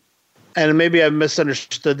missing, and maybe I've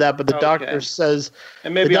misunderstood that. But the doctor says,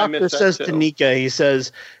 and maybe the doctor says to Nika, he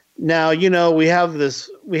says, "Now you know we have this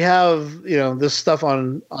stuff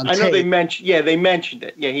on I tape." know they mentioned. Yeah, they mentioned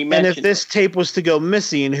it. Yeah, he mentioned. And if this tape was to go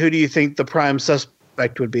missing, who do you think the prime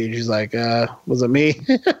suspect would be? And she's like, "Was it me?"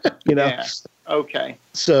 You know. Yeah. Okay.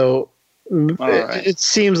 So. It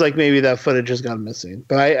seems like maybe that footage has gone missing,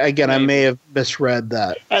 but I may have misread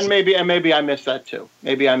that, and maybe I missed that too.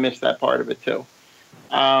 Maybe I missed that part of it too.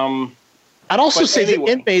 I'd also say the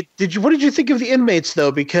inmate. What did you think of the inmates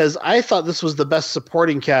though? Because I thought this was the best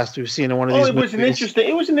supporting cast we've seen in one of these movies.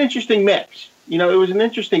 It was an interesting mix. You know, it was an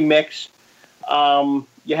interesting mix.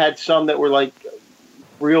 You had some that were like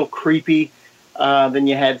real creepy. Then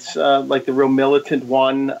you had like the real militant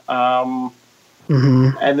one.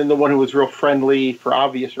 Mm-hmm. And then the one who was real friendly for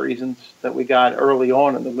obvious reasons that we got early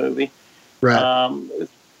on in the movie. Right.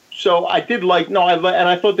 So I did and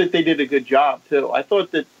I thought that they did a good job too. I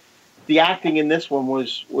thought that the acting in this one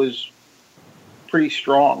was pretty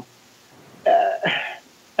strong.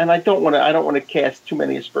 And I don't want to cast too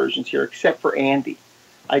many aspersions here, except for Andy.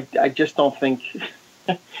 I just don't think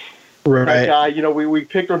right. That guy. You know, we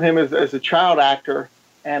picked on him as a child actor,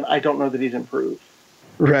 and I don't know that he's improved.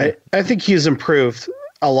 Right. I think he's improved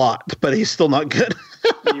a lot, but he's still not good.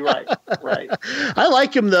 You're right. I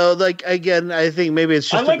like him though. Like again, I think maybe it's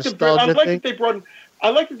just a nostalgia thing. I like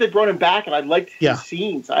that they brought him back, and I liked his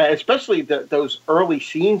scenes, especially those early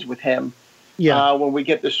scenes with him. Yeah. When we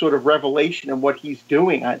get this sort of revelation of what he's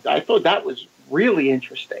doing, I thought that was really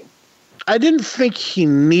interesting. I didn't think he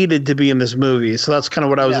needed to be in this movie, so that's kind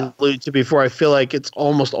of what I was alluding to before. I feel like it's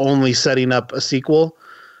almost only setting up a sequel.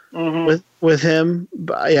 Mm-hmm. With him,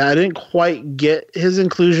 but yeah, I didn't quite get his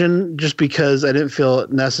inclusion just because I didn't feel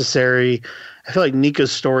it necessary. I feel like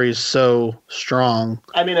Nika's story is so strong.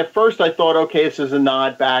 I mean, at first I thought, okay, this is a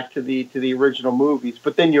nod back to the original movies,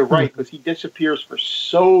 but then you're right, because he disappears for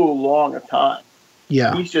so long a time.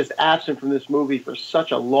 Yeah, he's just absent from this movie for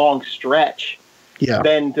such a long stretch. Yeah,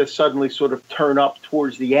 then to suddenly sort of turn up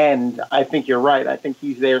towards the end, I think you're right. I think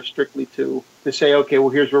he's there strictly to say, okay, well,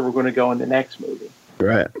 here's where we're going to go in the next movie.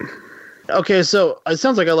 Right. Okay, so it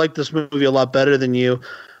sounds like I like this movie a lot better than you.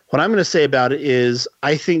 What I'm going to say about it is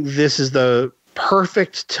I think this is the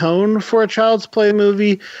perfect tone for a Child's Play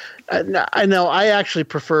movie. I know I actually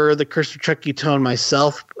prefer the Curse of Chucky tone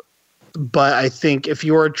myself, but I think if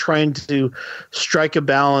you are trying to strike a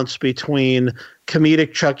balance between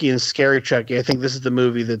comedic Chucky and scary Chucky, I think this is the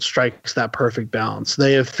movie that strikes that perfect balance.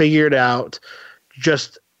 They have figured out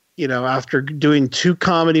just... You know, after doing 2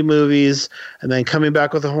 comedy movies and then coming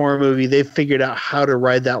back with a horror movie, they've figured out how to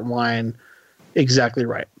ride that line exactly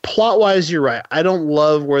right. Plot-wise, you're right. I don't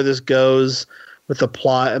love where this goes with the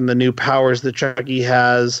plot and the new powers that Chucky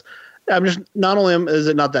has. I'm just not only is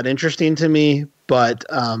it not that interesting to me, but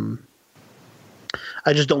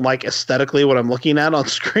I just don't like aesthetically what I'm looking at on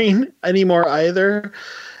screen anymore either.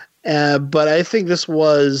 But I think this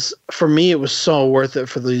was, for me, it was so worth it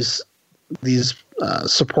for these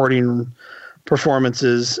supporting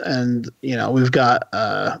performances. And you know, we've got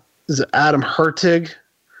is it Adam Hertig,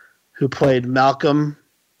 who played Malcolm.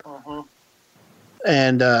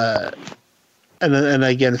 and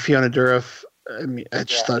again Fiona Dourif. I mean, I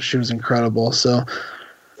just thought she was incredible. So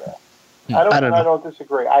I don't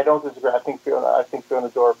disagree. I think Fiona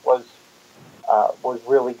Dourif was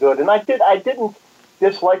really good, and I didn't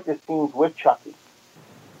dislike the scenes with Chucky.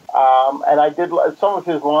 And I did some of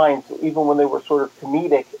his lines, even when they were sort of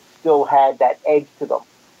comedic, still had that edge to them.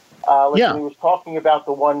 When he was talking about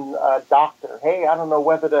the one doctor, hey, I don't know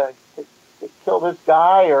whether to kill this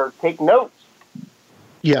guy or take notes.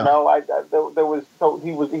 Yeah,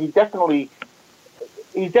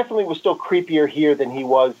 he definitely was still creepier here than he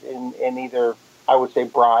was in either, I would say,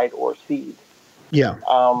 Bride or Seed. Yeah.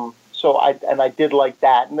 So I did like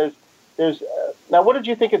that. And there's now, what did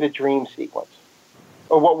you think of the dream sequence?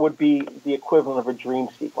 Or what would be the equivalent of a dream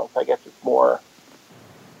sequence? I guess it's more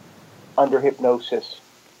under hypnosis.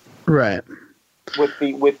 Right. With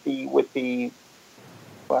the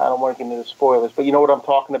well, I don't want to get into spoilers, but you know what I'm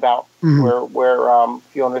talking about, where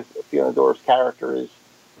Fiona Dourif's character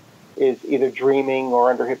is either dreaming or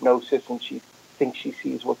under hypnosis, and she thinks she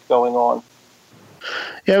sees what's going on.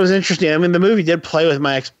 Yeah, it was interesting. I mean, the movie did play with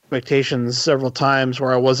my expectations several times,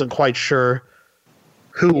 where I wasn't quite sure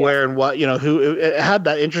who, where, and what. It had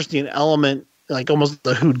that interesting element, like almost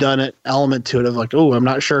the whodunit element to it, of like, oh, I'm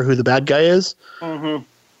not sure who the bad guy is. Mm-hmm.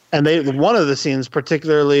 And one of the scenes,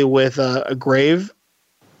 particularly with a grave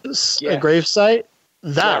site,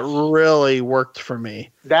 that really worked for me.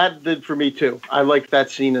 That did for me too. I liked that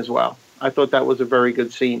scene as well. I thought that was a very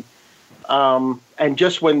good scene. And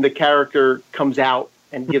just when the character comes out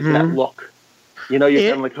and gives that look, you're kind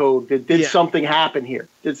of like, oh, did something happen here?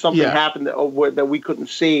 Did something happen that we couldn't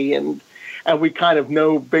see? And we kind of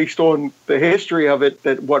know, based on the history of it,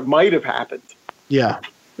 that what might have happened. Yeah.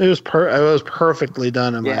 It was perfectly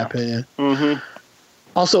done, in my opinion. Mm-hmm.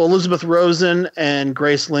 Also, Elizabeth Rosen and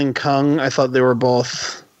Grace Ling Kung, I thought they were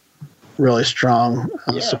both really strong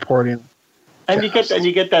supporting. And you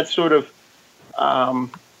get that sort of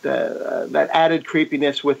that added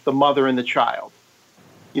creepiness with the mother and the child.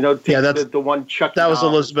 That's the one Chucky. That was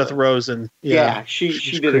Elizabeth Rosen. Yeah,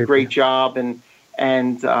 she did a great job, and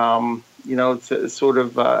it's sort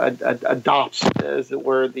of adopts, as it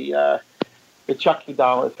were, the Chucky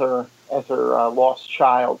doll as her lost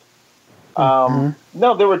child.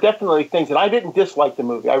 No, there were definitely things, and I didn't dislike the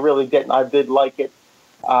movie. I really didn't. I did like it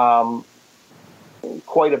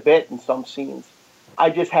quite a bit in some scenes.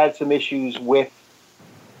 I just had some issues with,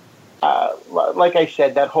 like I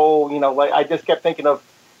said, that whole, I just kept thinking of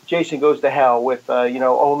Jason Goes to Hell with,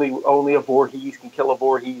 only a Voorhees can kill a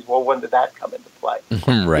Voorhees. Well, when did that come into play?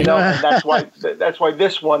 Right. And that's why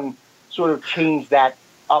this one sort of changed that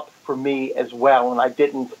up for me as well, and I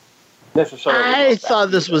didn't necessarily. I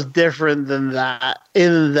thought this was different than that,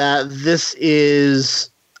 in that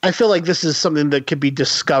I feel like this is something that could be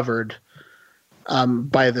discovered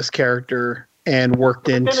by this character and worked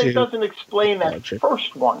into. Then it doesn't explain that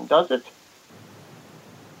first one, does it?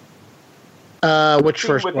 Which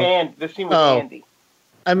first one? The scene with Andy.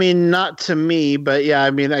 I mean, not to me, but yeah,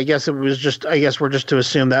 I mean, I guess we're just to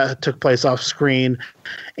assume that took place off screen.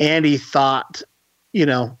 Andy thought,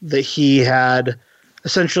 that he had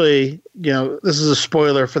essentially, this is a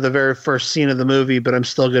spoiler for the very first scene of the movie, but I'm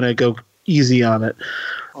still going to go easy on it.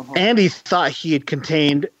 Uh-huh. Andy thought he had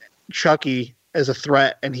contained Chucky as a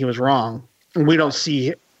threat, and he was wrong. And we don't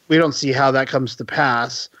see how that comes to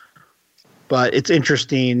pass, but it's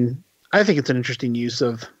interesting. I think it's an interesting use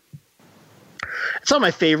of. It's not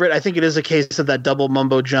my favorite. I think it is a case of that double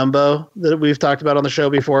mumbo jumbo that we've talked about on the show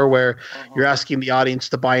before, where you're asking the audience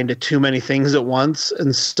to buy into too many things at once,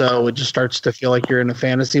 and so it just starts to feel like you're in a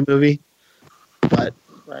fantasy movie. But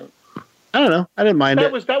right. I don't know. I didn't mind it.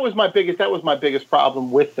 That was my biggest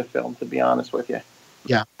problem with the film, to be honest with you.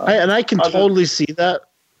 Yeah, I can totally see that.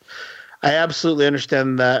 I absolutely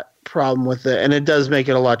understand that problem with it, and it does make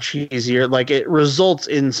it a lot cheesier. Like, it results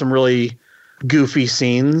in some really goofy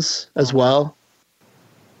scenes as well.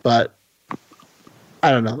 But I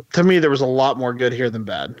don't know. To me, there was a lot more good here than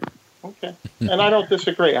bad. Okay, and I don't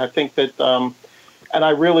disagree. I think that, and I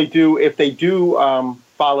really do. If they do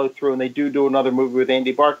follow through and they do another movie with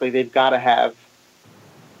Andy Barclay, they've got to have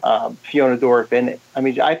Fiona Dourif in it. I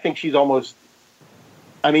mean, I think she's almost.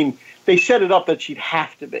 I mean, they set it up that she'd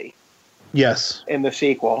have to be. Yes. In the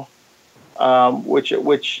sequel,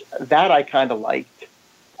 which that I kind of liked,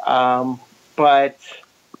 but.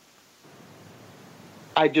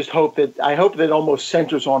 I just hope that it almost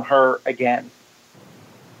centers on her again.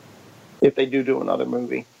 If they do another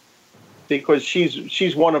movie, because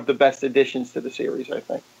she's one of the best additions to the series, I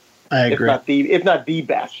think. I agree. If not the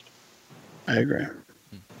best. I agree.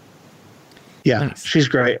 Yeah, nice. She's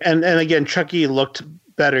great, and again, Chucky looked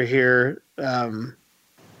better here.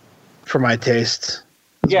 for my taste.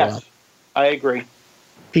 Yes, well. I agree.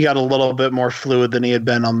 He got a little bit more fluid than he had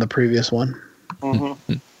been on the previous one.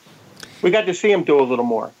 Mm-hmm. We got to see him do a little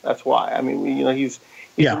more. That's why. I mean, he's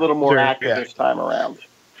a little more active this time around.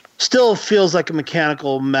 Still feels like a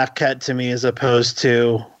mechanical maquette to me, as opposed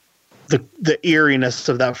to the eeriness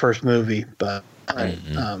of that first movie. But I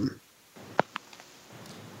don't know.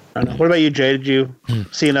 What about you, Jay? Did you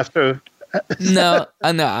see enough to? No.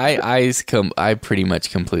 I pretty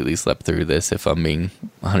much completely slept through this. If I'm being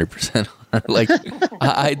 100%, like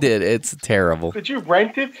I did. It's terrible. Did you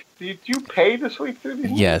rent it? Did you pay to sleep through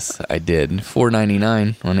these? Yes, I did.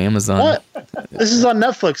 $4.99 on Amazon. What? This is on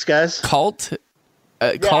Netflix, guys. Cult.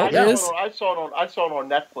 Cult is? I saw it on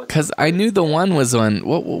Netflix. Because I knew the one was on.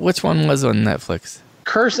 Which one was on Netflix?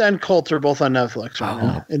 Curse and Cult are both on Netflix right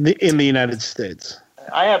now in the United States.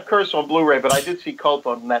 I have Curse on Blu-ray, but I did see Cult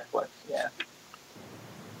on Netflix. Yeah.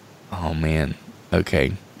 Oh man.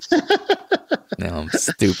 Okay. Now I'm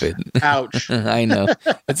stupid. Ouch. I know.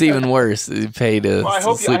 It's even worse. You pay to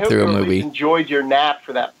sleep through a movie. I hope you enjoyed your nap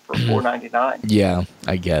for $4.99. Yeah,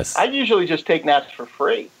 I guess. I usually just take naps for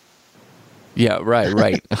free. Yeah,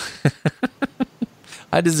 right.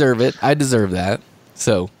 I deserve it. I deserve that.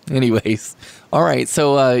 So, anyways, all right.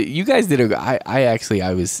 So, you guys did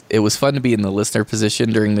it was fun to be in the listener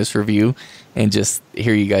position during this review and just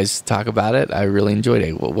hear you guys talk about it. I really enjoyed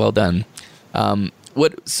it. Well done.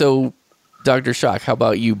 So, Dr. Shock, how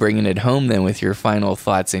about you bringing it home then with your final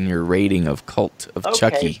thoughts and your rating of Cult of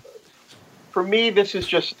Chucky? For me, this is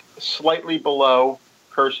just slightly below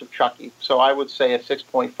Curse of Chucky. So, I would say a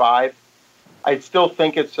 6.5. I still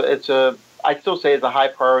think I'd still say it's a high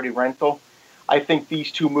priority rental. I think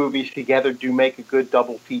these two movies together do make a good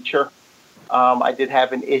double feature. I did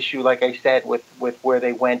have an issue, like I said, with where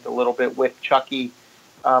they went a little bit with Chucky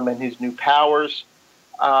and his new powers.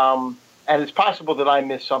 And it's possible that I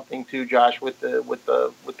missed something too, Josh, with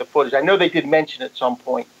the footage. I know they did mention at some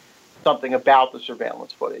point something about the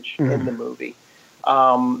surveillance footage in the movie,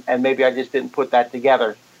 and maybe I just didn't put that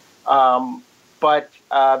together. But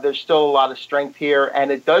there's still a lot of strength here, and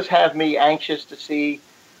it does have me anxious to see.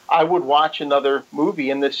 I would watch another movie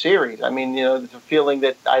in this series. I mean, there's a feeling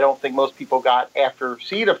that I don't think most people got after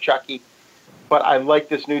Seed of Chucky, but I like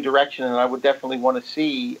this new direction, and I would definitely want to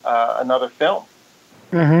see another film.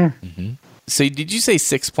 Mm-hmm. Mm-hmm. So did you say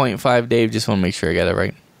 6.5, Dave? Just want to make sure I got it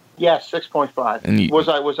right. Yes, 6.5. And was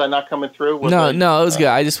I not coming through? No, it was good.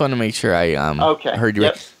 I just want to make sure I heard you.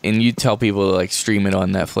 Yep. Right. And you tell people to stream it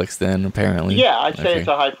on Netflix then, apparently. Yeah, I'd say it's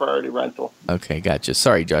a high priority rental. Okay, gotcha.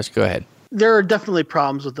 Sorry, Josh, go ahead. There are definitely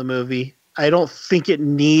problems with the movie. I don't think it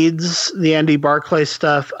needs the Andy Barclay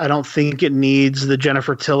stuff. I don't think it needs the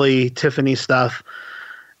Jennifer Tilly, Tiffany stuff.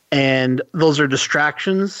 And those are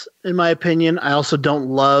distractions, in my opinion. I also don't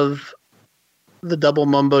love the double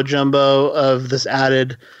mumbo jumbo of this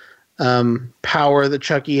added power that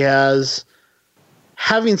Chucky has.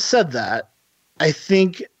 Having said that, I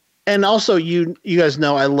think, and also you guys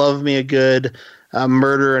know I love me a good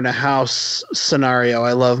murder in a house scenario.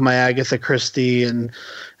 I love my Agatha Christie and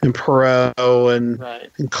Poirot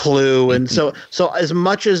and Clue, and so as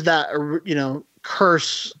much as that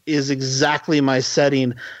Curse is exactly my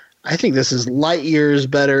setting, I think this is light years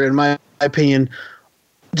better in my opinion.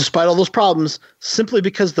 Despite all those problems, simply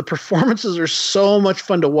because the performances are so much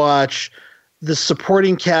fun to watch, the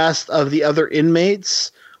supporting cast of the other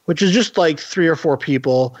inmates, which is just 3 or 4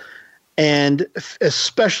 people, and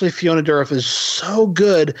especially Fiona Dourif is so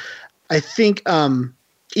good. I think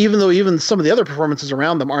even though some of the other performances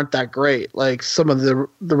around them aren't that great, like some of the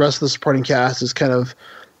rest of the supporting cast is kind of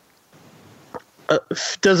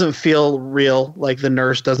doesn't feel real. Like the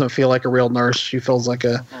nurse doesn't feel like a real nurse. She feels like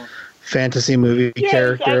a fantasy movie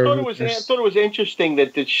character. I thought it was interesting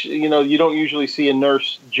that you don't usually see a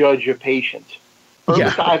nurse judge a patient.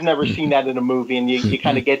 I've never seen that in a movie, and you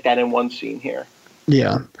kind of get that in one scene here.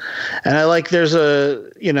 Yeah, and I like there's a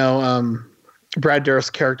Brad Dourif's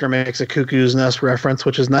character makes a Cuckoo's Nest reference,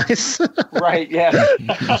 which is nice. Right? Yeah.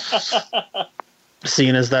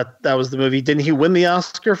 Seeing as that was the movie, didn't he win the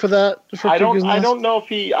Oscar for that? I don't know if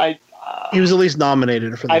he. He was at least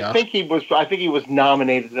nominated for the Oscar. I think he was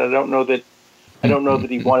nominated. I don't know that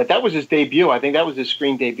he won it. That was his debut. I think that was his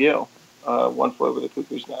screen debut. One Flew Over the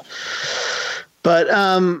Cuckoo's Nest. But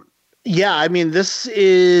I mean, this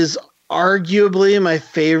is arguably my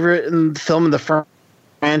favorite film in the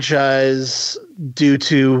franchise due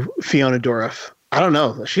to Fiona Dourif. I don't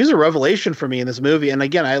know. She's a revelation for me in this movie. And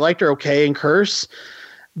again, I liked her okay in Curse,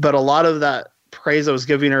 but a lot of that praise I was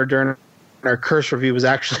giving her during our Curse review was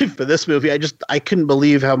actually for this movie. I couldn't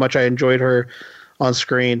believe how much I enjoyed her on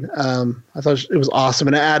screen. I thought it was awesome,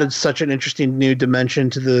 and it added such an interesting new dimension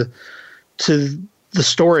to the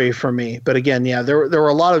story for me. But again, yeah, there were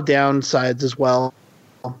a lot of downsides as well.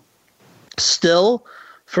 Still,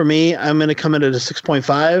 for me, I'm going to come in at a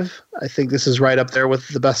 6.5. I think this is right up there with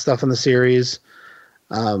the best stuff in the series.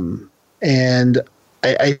 And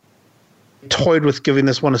I toyed with giving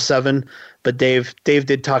this one a 7, but Dave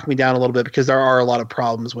did talk me down a little bit because there are a lot of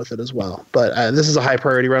problems with it as well. But this is a high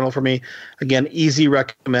priority rental for me. Again, easy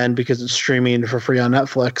recommend because it's streaming for free on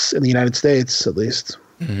Netflix in the United States, at least.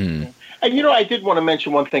 Mm-hmm. And I did want to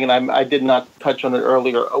mention one thing, and I did not touch on it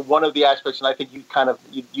earlier. One of the aspects, and I think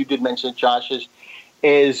you did mention it, Josh,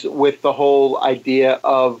 is with the whole idea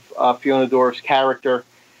of Fiona Dourif's character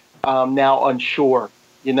now unsure.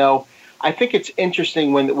 I think it's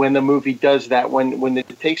interesting when the movie does that, when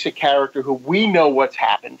it takes a character who we know what's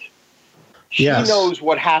happened. She knows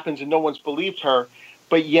what happens and no one's believed her,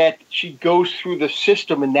 but yet she goes through the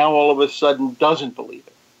system and now all of a sudden doesn't believe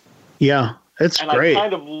it. Yeah, it's great. I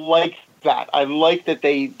kind of like that. I like that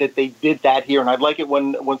they did that here, and I like it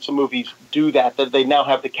when some movies do that they now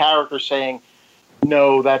have the character saying,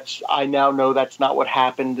 no, I now know that's not what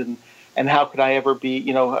happened, and how could I ever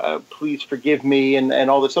be, please forgive me,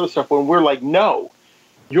 and all this other stuff, when we're like, no,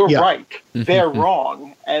 you're right, they're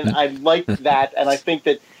wrong. And I like that, and I think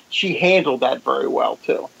that she handled that very well,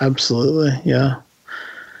 too. Absolutely, yeah.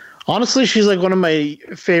 Honestly, she's like one of my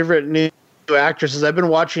favorite new actresses. I've been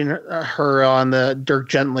watching her on the Dirk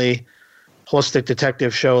Gently Holistic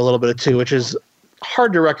Detective show a little bit too, which is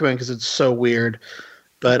hard to recommend because it's so weird.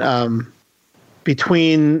 But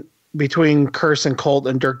between Curse and Cult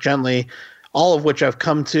and Dirk Gently, all of which I've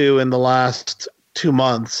come to in the last 2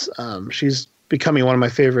 months, she's becoming one of my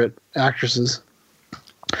favorite actresses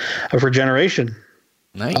of her generation.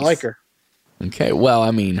 Nice. I like her. Okay. Well,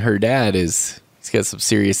 I mean, her dad he's got some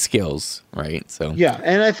serious skills, right? So yeah,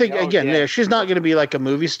 and I think she's not going to be like a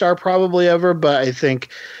movie star probably ever, but I think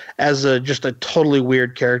as just a totally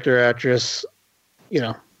weird character actress,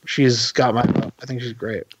 she's got my vote. I think she's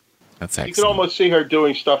great. That's excellent. You can almost see her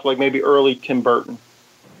doing stuff like maybe early Tim Burton.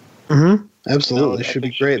 Mm-hmm. Absolutely, she'd be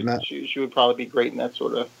great in that. She would probably be great in that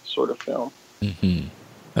sort of film. Mm-hmm.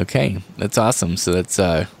 Okay, that's awesome. So that's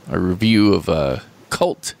a review of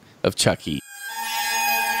Cult of Chucky.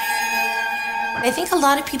 I think a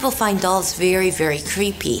lot of people find dolls very, very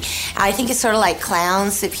creepy. I think it's sort of like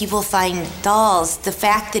clowns, that people find dolls, the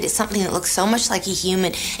fact that it's something that looks so much like a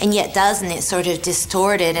human and yet doesn't, it's sort of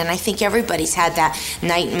distorted. And I think everybody's had that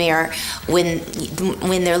nightmare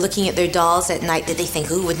when they're looking at their dolls at night, that they think,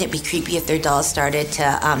 ooh, wouldn't it be creepy if their dolls started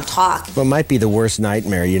to talk? Well, it might be the worst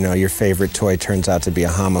nightmare. Your favorite toy turns out to be a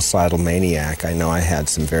homicidal maniac. I know I had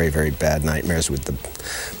some very, very bad nightmares with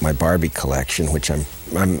my Barbie collection, which I'm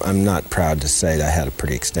not proud to say that I had a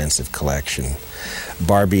pretty extensive collection.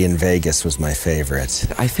 Barbie in Vegas was my favorite.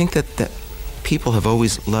 I think that people have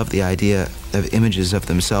always loved the idea of images of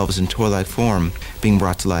themselves in toy-like form being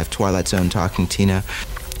brought to life. Twilight Zone, Talking Tina,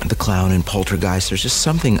 the clown in Poltergeist. There's just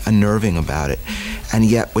something unnerving about it. And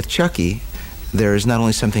yet with Chucky, there is not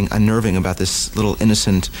only something unnerving about this little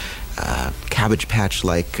innocent Cabbage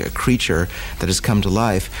Patch-like creature that has come to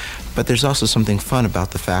life, but there's also something fun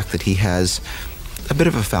about the fact that he has a bit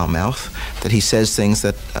of a foul mouth, that he says things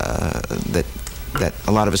that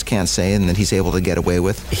a lot of us can't say and that he's able to get away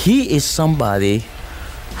with. He is somebody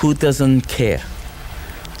who doesn't care.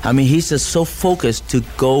 I mean, he's just so focused to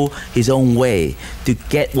go his own way, to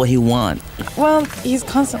get what he wants. Well, he's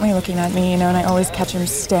constantly looking at me, and I always catch him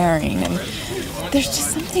staring, and there's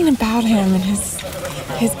just something about him and his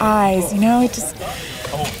eyes,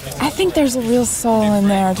 I think there's a real soul in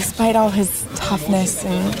there, despite all his toughness,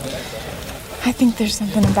 and I think there's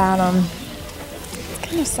something about him. It's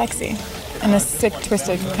kind of sexy in a sick,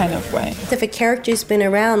 twisted kind of way. If a character's been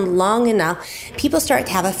around long enough, people start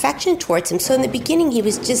to have affection towards him. So in the beginning, he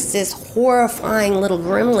was just this horrifying little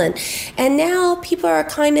gremlin. And now people are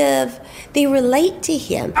they relate to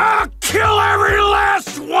him. I'll kill every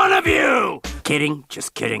last one of you! Kidding,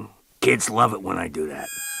 just kidding. Kids love it when I do that.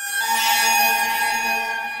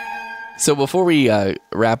 So before we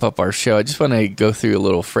wrap up our show, I just want to go through a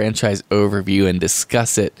little franchise overview and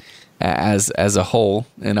discuss it as a whole,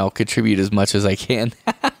 and I'll contribute as much as I can.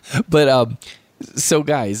 But so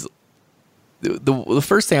guys, the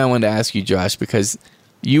first thing I wanted to ask you, Josh, because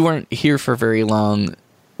you weren't here for very long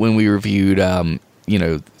when we reviewed,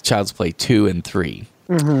 Child's Play 2 and 3.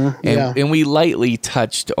 Mm-hmm, and we lightly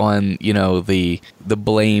touched on, the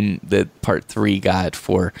blame that Part 3 got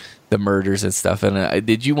for the murders and stuff. And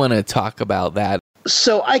did you want to talk about that?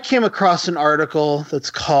 So I came across an article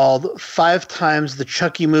that's called 5 Times the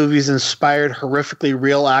Chucky Movies Inspired Horrifically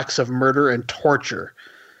Real Acts of Murder and Torture.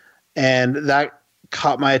 And that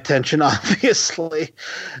caught my attention, obviously.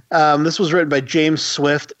 This was written by James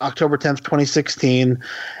Swift, October 10th, 2016.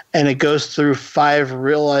 And it goes through 5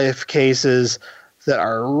 real-life cases that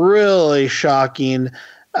are really shocking.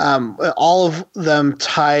 All of them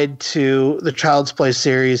tied to the Child's Play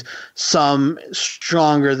series, some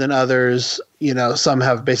stronger than others. You know, some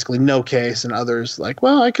have basically no case, and others like,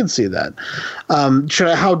 well, I can see that.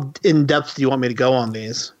 How in depth do you want me to go on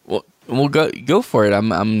these? Well, go for it.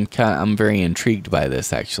 I'm very intrigued by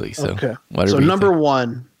this actually. So, okay. So number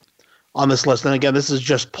 1 on this list, and again, this is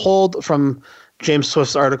just pulled from James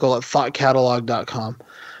Swift's article at thoughtcatalog.com.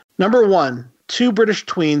 Number 1. 2 British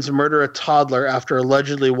tweens murder a toddler after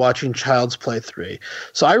allegedly watching Child's Play 3.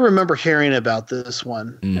 So I remember hearing about this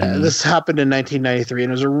one. This happened in 1993,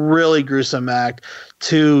 and it was a really gruesome act.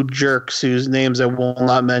 2 jerks whose names I will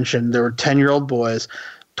not mention. They were 10-year-old boys,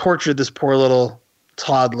 tortured this poor little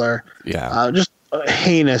toddler. Yeah. Just a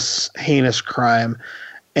heinous crime.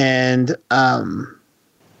 And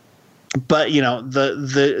but you know,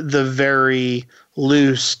 the very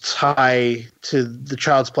loose tie to the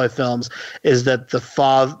Child's Play films is that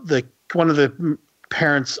one of the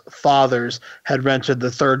parents' fathers had rented the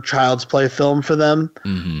 3rd Child's Play film for them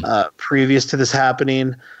previous to this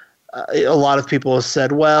happening. A lot of people have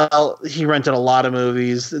said, well, he rented a lot of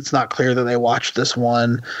movies. It's not clear that they watched this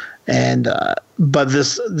one. And but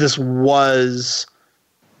this was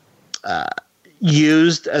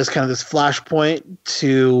used as kind of this flashpoint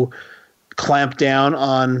to clamp down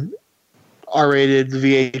on R-rated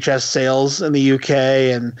VHS sales in the UK,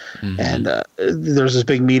 and there's this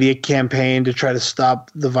big media campaign to try to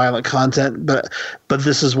stop the violent content. But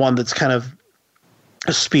this is one that's kind of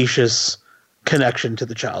a specious connection to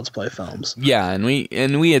the Child's Play films. Yeah, and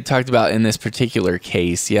we had talked about in this particular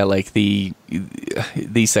case, like the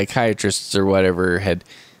psychiatrists or whatever had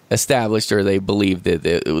established, or they believed that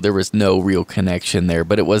there was no real connection there,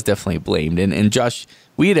 but it was definitely blamed. And Josh,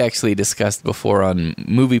 we had actually discussed before on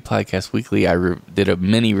Movie Podcast Weekly, I did a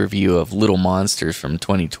mini review of Little Monsters from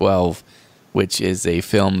 2012, which is a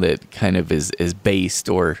film that kind of is based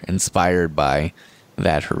or inspired by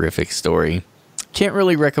that horrific story. Can't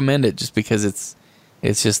really recommend it just because it's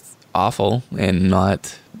just awful and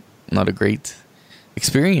not a great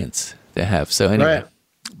experience to have. So anyway, right.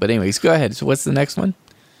 But anyways, go ahead. So what's the next one?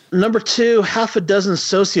 Number 2, 6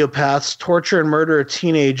 sociopaths torture and murder a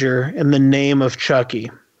teenager in the name of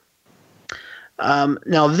Chucky.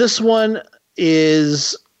 Now, this one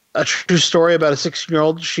is a true story about a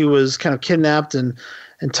 16-year-old. She was kind of kidnapped and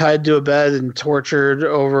tied to a bed and tortured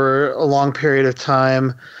over a long period of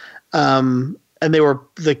time. And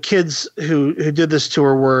the kids who did this to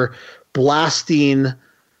her were blasting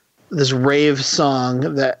this rave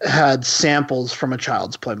song that had samples from a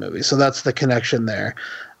Child's Play movie. So that's the connection there.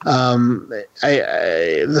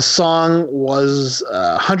 The song was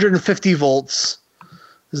 150 Volts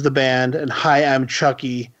is the band, and Hi, I'm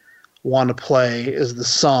Chucky, Wanna Play is the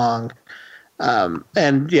song.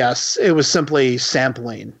 And yes, it was simply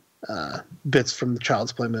sampling bits from the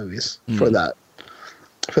Child's Play movies for that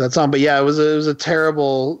song. But yeah, it was a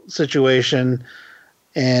terrible situation,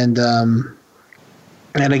 and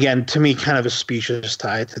again, to me, kind of a specious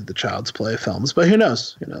tie to the Child's Play films. But who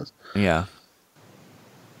knows? Yeah.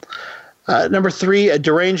 Number 3, a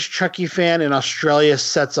deranged Chucky fan in Australia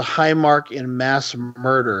sets a high mark in mass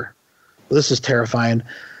murder. Well, this is terrifying.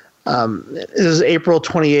 This is April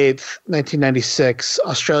 28th, 1996.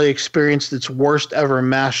 Australia experienced its worst ever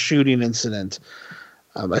mass shooting incident.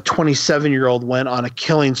 A 27-year-old went on a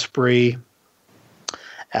killing spree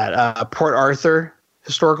at Port Arthur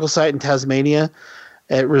historical site in Tasmania.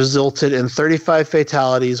 It resulted in 35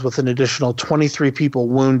 fatalities with an additional 23 people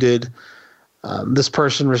wounded. This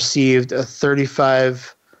person received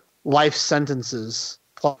 35 life sentences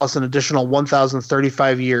plus an additional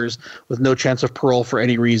 1,035 years with no chance of parole for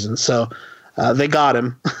any reason. So they got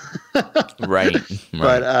him. Right.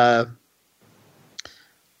 But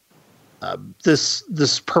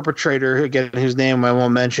this perpetrator, again, whose name I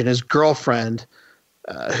won't mention, his girlfriend,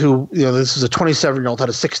 who, this is a 27-year-old, had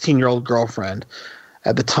a 16-year-old girlfriend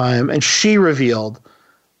at the time, and she revealed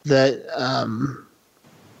that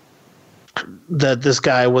that this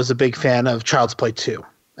guy was a big fan of Child's Play 2,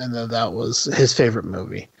 and that was his favorite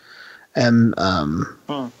movie. And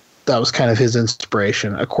that was kind of his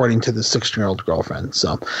inspiration, according to the 16-year-old girlfriend.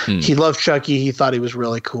 So he loved Chucky. He thought he was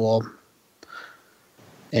really cool.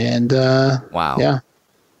 And wow. Yeah.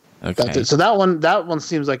 Okay. That's it. So that one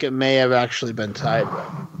seems like it may have actually been tied.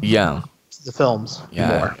 Yeah. the films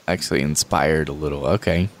more. Actually inspired a little.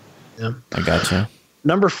 Okay. Yeah. I gotcha.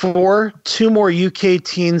 Number 4, 2 more UK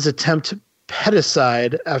teens attempt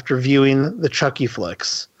pedicide after viewing the Chucky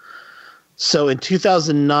flicks. So in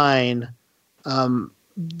 2009,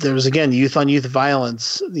 there was, again, youth-on-youth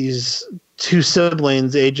violence. These 2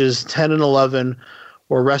 siblings, ages 10 and 11,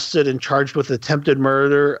 were arrested and charged with attempted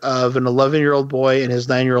murder of an 11-year-old boy and his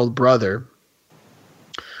 9-year-old brother.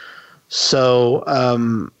 So,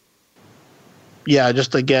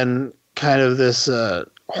 just again, kind of this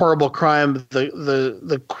horrible crime.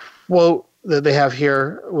 The quote that they have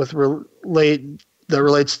here that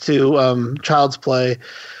relates to child's play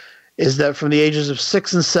is that from the ages of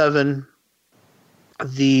 6 and 7,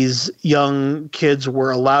 these young kids were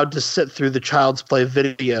allowed to sit through the child's play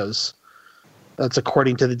videos. That's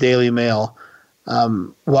according to the Daily Mail,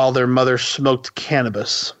 while their mother smoked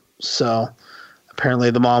cannabis. So apparently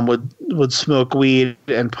the mom would smoke weed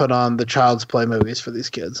and put on the child's play movies for these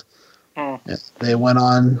kids. Yeah, they went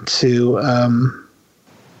on to,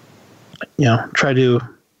 try to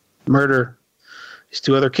murder these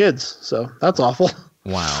 2 other kids. So that's awful.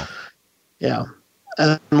 Wow. Yeah.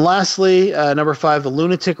 And lastly, number 5, the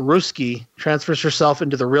lunatic Ruski transfers herself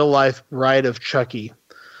into the real-life bride of Chucky.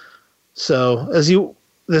 So,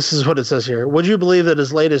 this is what it says here. Would you believe that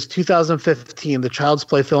as late as 2015, the Child's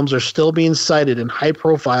Play films are still being cited in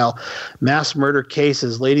high-profile mass murder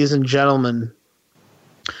cases? Ladies and gentlemen,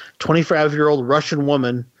 25-year-old Russian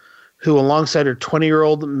woman who, alongside her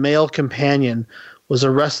 20-year-old male companion, was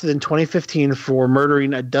arrested in 2015 for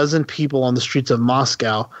murdering a dozen people on the streets of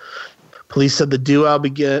Moscow. Police said the duo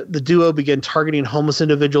began targeting homeless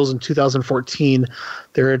individuals in 2014.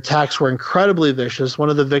 Their attacks were incredibly vicious. One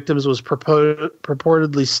of the victims was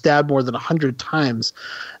purportedly stabbed more than 100 times.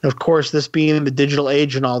 And of course, this being the digital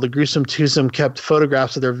age and all, the gruesome twosome kept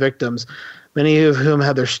photographs of their victims, many of whom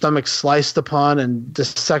had their stomachs sliced upon and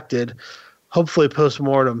dissected, hopefully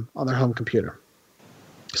post-mortem on their home computer.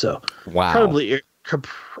 So, wow.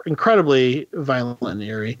 Incredibly violent and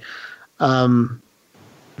eerie.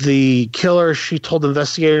 The killer, she told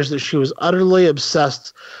investigators that she was utterly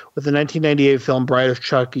obsessed with the 1998 film Bride of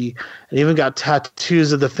Chucky and even got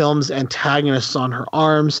tattoos of the film's antagonists on her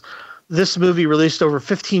arms. This movie, released over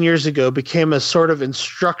 15 years ago, became a sort of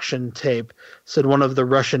instruction tape, said one of the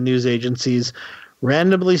Russian news agencies.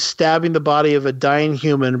 Randomly stabbing the body of a dying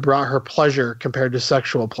human brought her pleasure compared to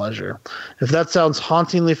sexual pleasure. If that sounds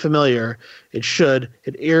hauntingly familiar, it should.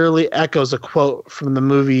 It eerily echoes a quote from the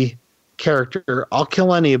movie character, "I'll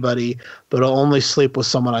kill anybody, but I'll only sleep with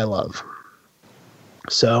someone I love."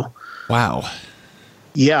 So, wow,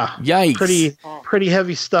 yeah, yikes, pretty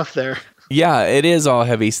heavy stuff there. Yeah, it is all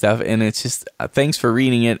heavy stuff, and it's just thanks for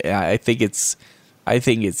reading it. I think it's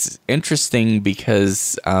interesting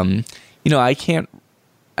because I can't,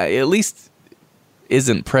 at least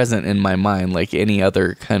isn't present in my mind like any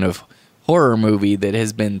other kind of horror movie that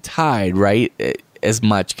has been tied right as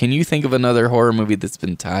much. Can you think of another horror movie that's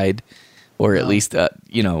been tied? Or at least,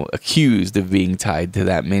 accused of being tied to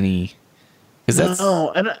that many.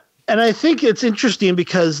 No, and I think it's interesting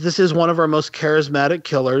because this is one of our most charismatic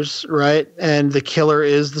killers, right? And the killer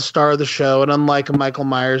is the star of the show. And unlike Michael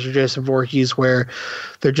Myers or Jason Voorhees, where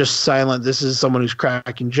they're just silent, this is someone who's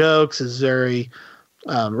cracking jokes, is very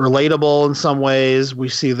relatable in some ways. We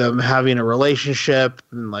see them having a relationship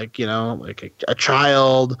and like a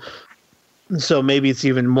child. And so maybe it's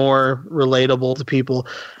even more relatable to people.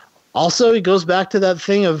 Also, it goes back to that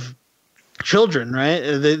thing of children, right?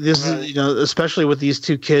 This is, especially with these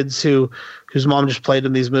 2 kids whose mom just played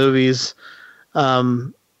in these movies. I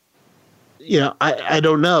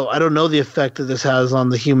don't know. I don't know the effect that this has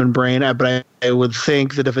on the human brain, but I would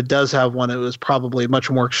think that if it does have one, it was probably much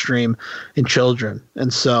more extreme in children.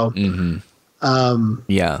 And so, it's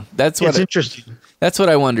interesting. That's what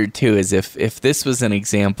I wondered too. Is if this was an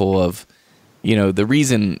example of, the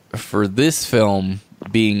reason for this film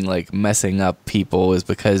being like messing up people is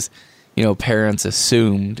because parents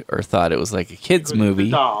assumed or thought it was like a kids movie,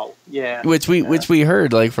 doll. Yeah, which we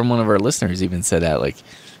heard like from one of our listeners even said that I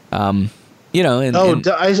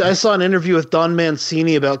saw an interview with Don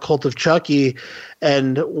Mancini about Cult of Chucky,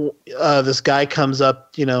 and this guy comes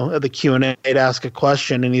up at the Q&A to ask a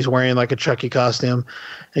question, and he's wearing like a Chucky costume,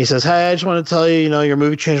 and he says, "Hey, I just want to tell you, your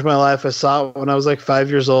movie changed my life. I saw it when I was like 5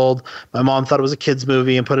 years old. My mom thought it was a kids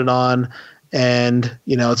movie and put it on. And,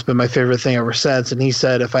 it's been my favorite thing ever since." And he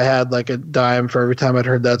said, if I had like a dime for every time I'd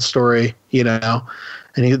heard that story, and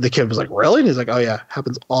the kid was like, "Really?" And he's like, "Oh yeah,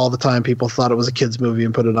 happens all the time. People thought it was a kid's movie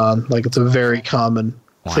and put it on. Like it's a very common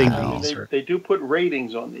thing." They do put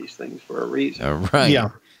ratings on these things for a reason. Right. Yeah.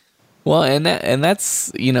 Well, and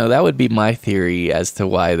that's, that would be my theory as to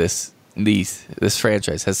why this this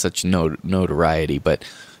franchise has such notoriety, but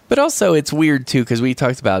also it's weird too, because we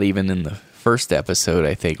talked about, even in the first episode,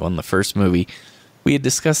 I think on the first movie, we had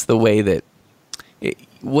discussed the way that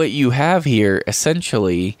what you have here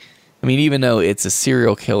essentially, I mean, even though it's a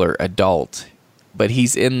serial killer adult, but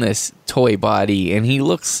he's in this toy body and he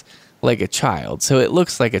looks like a child, so it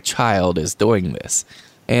looks like a child is doing this.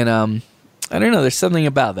 And I don't know, there's something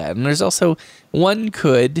about that. And there's also, I'm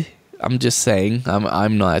just saying,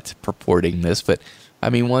 I'm not purporting this, but I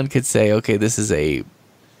mean, one could say, okay, this is a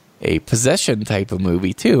possession type of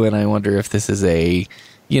movie too, and I wonder if this is a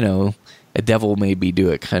devil maybe do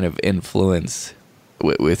it kind of influence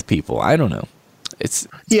with people. I don't know.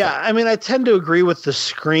 Yeah, I mean, I tend to agree with the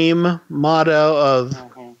Scream motto of,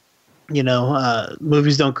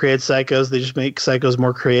 movies don't create psychos, they just make psychos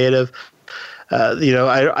more creative.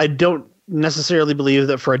 I don't necessarily believe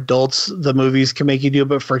that for adults the movies can make you do it,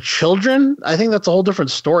 but for children, I think that's a whole different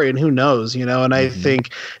story, and who knows, and I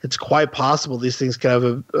think it's quite possible these things can have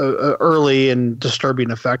a early and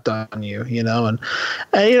disturbing effect on you, and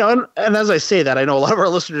as I say that, I know a lot of our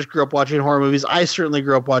listeners grew up watching horror movies. I certainly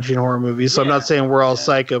grew up watching horror movies, so I'm not saying we're all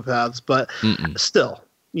psychopaths, but still,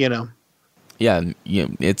 Yeah,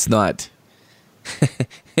 it's not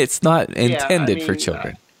it's not intended for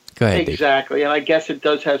children. Go ahead, exactly, Dave. And I guess it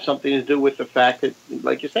does have something to do with the fact that,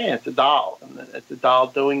 like you're saying, it's a doll, and it's a doll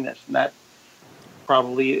doing this, and that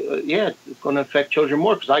probably, it's going to affect children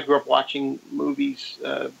more, because I grew up watching movies,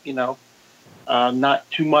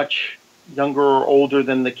 not too much younger or older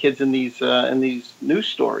than the kids in these news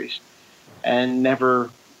stories, and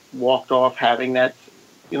never walked off having that,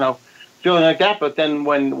 feeling like that. But then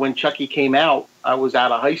when Chucky came out, I was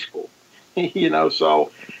out of high school,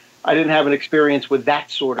 so I didn't have an experience with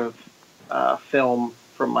that sort of film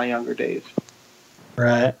from my younger days.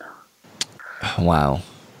 Right. Wow.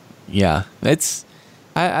 Yeah.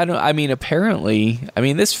 Apparently,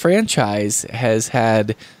 this franchise has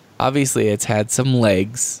had, obviously it's had some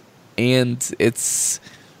legs, and it's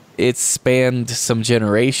spanned some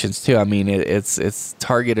generations too. I mean, it's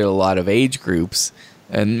targeted a lot of age groups,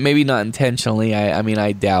 and maybe not intentionally.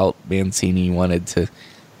 I doubt Mancini wanted to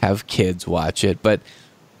have kids watch it, but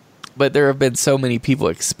there have been so many people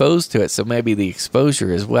exposed to it, so maybe the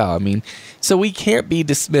exposure as well. I mean, so we can't be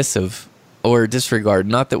dismissive or disregard,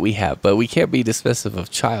 not that we have, but we can't be dismissive of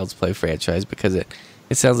Child's Play franchise, because it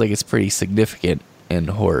sounds like it's pretty significant in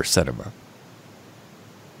horror cinema.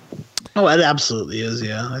 Oh, it absolutely is,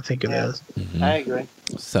 yeah. I think it is. Mm-hmm. I agree.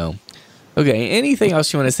 So, okay, anything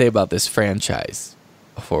else you want to say about this franchise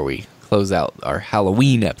before we close out our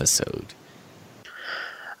Halloween episode?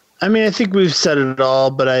 I mean, I think we've said it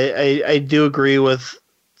all, but I do agree with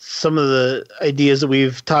some of the ideas that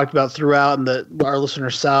we've talked about throughout, and that our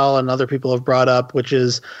listener Sal and other people have brought up, which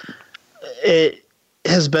is, it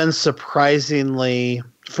has been surprisingly,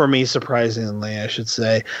 I should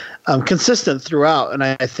say, consistent throughout. And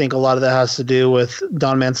I think a lot of that has to do with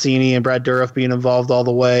Don Mancini and Brad Dourif being involved all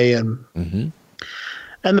the way, and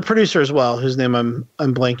and the producer as well, whose name I'm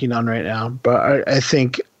blanking on right now. But I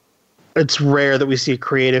think it's rare that we see a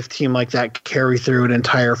creative team like that carry through an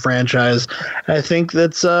entire franchise. I think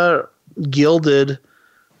that's yielded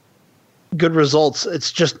good results.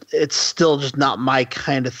 It's still just not my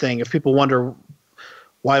kind of thing. If people wonder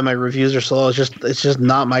why my reviews are so low, it's just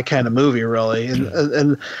not my kind of movie, really.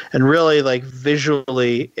 And really, like,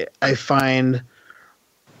 visually, I find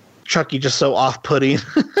Chucky just so off-putting.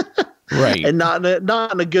 Right. And not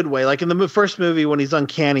in a good way. Like in the first movie, when he's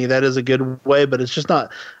uncanny, that is a good way, but it's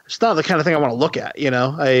not the kind of thing I want to look at,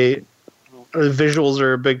 the visuals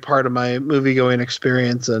are a big part of my movie going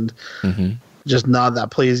experience, and just not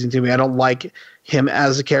that pleasing to me. I don't like him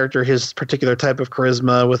as a character, his particular type of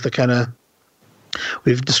charisma with the kind of,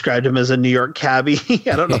 we've described him as a New York cabbie.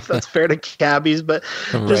 I don't know if that's fair to cabbies, but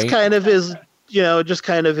just kind of his,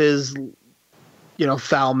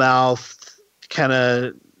 foul-mouthed kind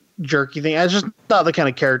of jerky thing. It's just not the kind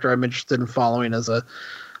of character I'm interested in following as a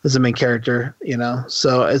main character,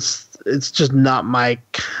 so it's just not my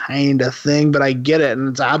kind of thing, but I get it. And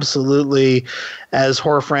it's absolutely, as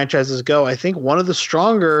horror franchises go, I think one of the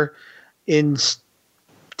stronger in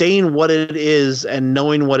staying what it is and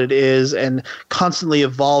knowing what it is and constantly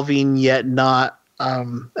evolving, yet not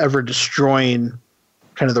ever destroying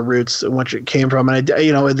kind of the roots in which it came from. And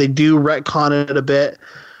they do retcon it a bit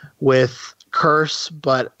with Curse,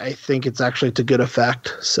 but I think it's actually to good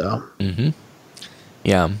effect. So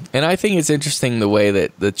yeah, and I think it's interesting the way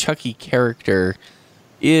that the Chucky character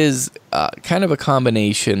is kind of a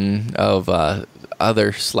combination of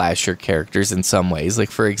other slasher characters in some ways.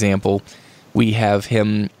 Like, for example, we have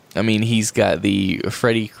him, he's got the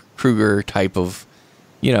Freddy Krueger type of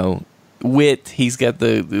wit. He's got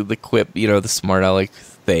the quip, the smart aleck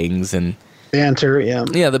things and banter.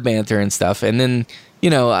 Yeah, the banter and stuff. And then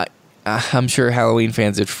I'm sure Halloween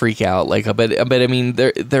fans would freak out. But I mean,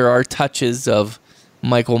 there are touches of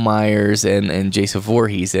Michael Myers and Jason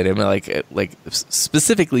Voorhees in him. Like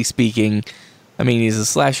specifically speaking, I mean, he's a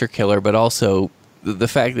slasher killer, but also the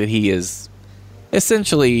fact that he is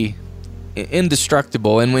essentially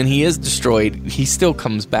indestructible, and when he is destroyed, he still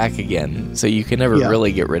comes back again. So you can never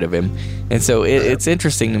really get rid of him. And so it's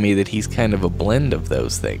interesting to me that he's kind of a blend of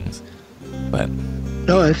those things. But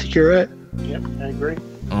no, I think you're right. Yep, I agree.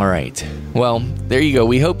 All right. Well, there you go.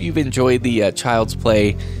 We hope you've enjoyed the Child's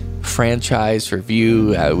Play franchise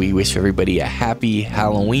review. We wish everybody a happy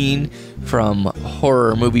Halloween from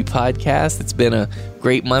Horror Movie Podcast. It's been a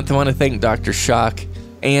great month. I want to thank Dr. Shock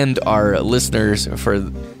and our listeners for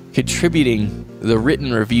contributing the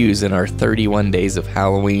written reviews in our 31 Days of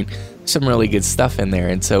Halloween. Some really good stuff in there,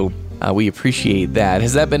 and so we appreciate that.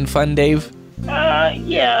 Has that been fun, Dave?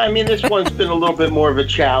 Yeah, I mean, this one's been a little bit more of a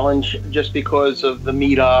challenge just because of the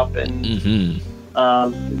meetup and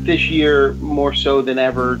this year more so than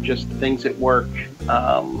ever, just things at work,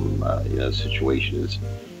 the situation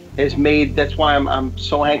has made. That's why I'm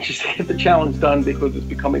so anxious to get the challenge done, because it's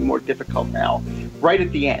becoming more difficult now. Right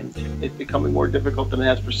at the end, it's becoming more difficult than it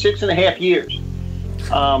has for 6.5 years.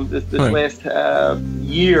 This last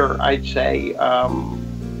year, I'd say,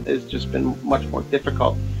 has just been much more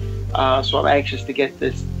difficult. So I'm anxious to get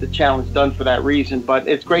the challenge done for that reason. But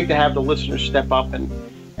it's great to have the listeners step up and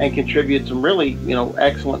contribute some really,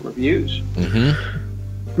 excellent reviews.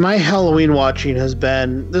 Mm-hmm. My Halloween watching has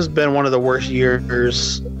been one of the worst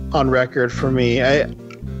years on record for me.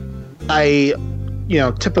 I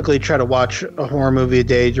typically try to watch a horror movie a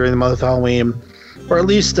day during the month of Halloween, or at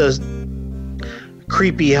least a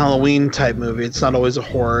creepy Halloween type movie. It's not always a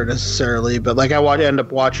horror necessarily, but I end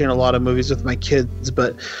up watching a lot of movies with my kids.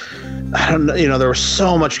 But I don't know, there was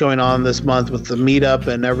so much going on this month with the meetup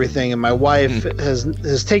and everything. And my wife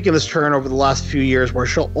has taken this turn over the last few years where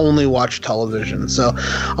she'll only watch television. So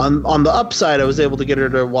on the upside, I was able to get her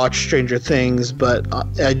to watch Stranger Things, but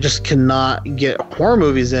I just cannot get horror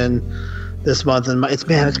movies in this month. And it's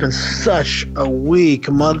been such a weak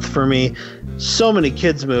month for me. So many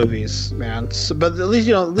kids movies, man. But at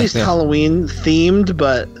least Halloween themed,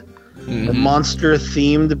 but monster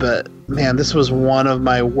themed. But man, this was one of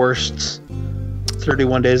my worst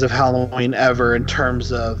 31 Days of Halloween ever in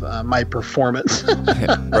terms of my performance.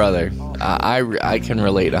 Brother, I can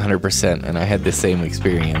relate 100%, and I had the same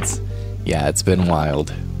experience. Yeah, it's been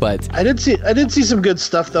wild. But I did see some good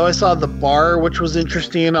stuff though. I saw The Bar, which was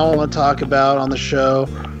interesting. I want to talk about on the show.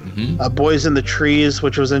 Boys in the Trees,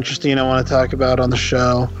 which was interesting. I want to talk about on the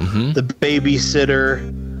show. The Babysitter.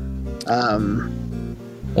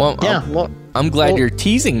 I'm glad you're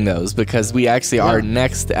teasing those, because we actually our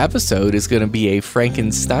next episode is going to be a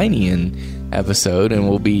Frankensteinian episode, and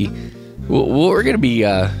we're going to be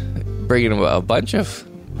bringing a bunch of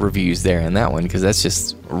reviews there in that one, because that's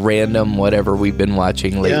just random whatever we've been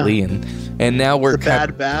watching lately, and now we're The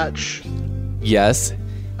Bad Batch. Yes.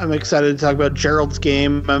 I'm excited to talk about Gerald's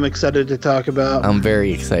Game. I'm excited to talk about. I'm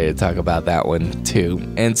very excited to talk about that one too.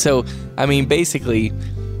 And so, I mean, basically,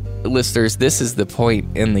 listeners, this is the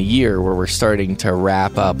point in the year where we're starting to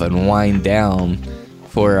wrap up and wind down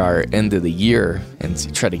for our end of the year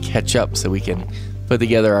and try to catch up so we can put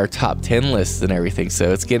together our top 10 lists and everything.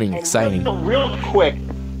 So it's getting exciting. Real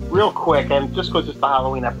quick, and just because it's the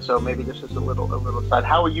Halloween episode, maybe this is a little side.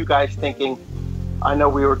 How are you guys thinking? I know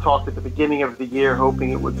we were talking at the beginning of the year,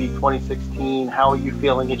 hoping it would be 2016. How are you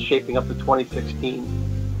feeling it's shaping up to 2016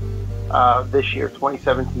 this year,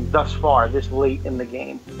 2017, thus far, this late in the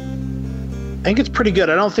game? I think it's pretty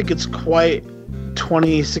good. I don't think it's quite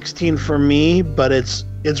 2016 for me, but I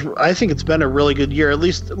think it's been a really good year. At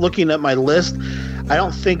least looking at my list, I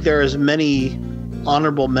don't think there are as many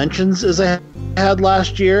honorable mentions as I had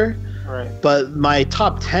last year. Right. But my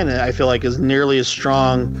top 10, I feel like, is nearly as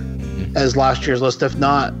strong as last year's list, if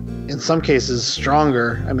not in some cases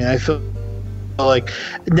stronger. I mean, I feel like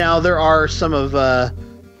now there are some of the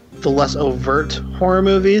less overt horror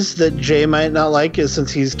movies that Jay might not like,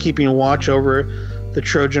 since he's keeping watch over the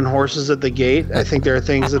Trojan horses at the gate. I think there are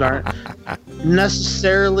things that aren't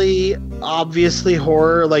necessarily obviously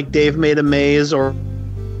horror, like Dave Made a Maze or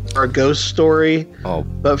a Ghost Story. Oh.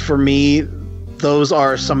 But for me, those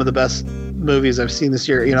are some of the best movies I've seen this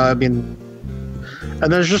year.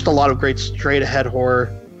 And there's just a lot of great straight ahead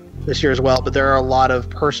horror this year as well. But there are a lot of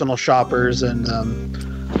personal shoppers and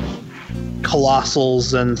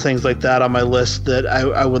colossals and things like that on my list that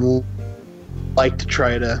I would like to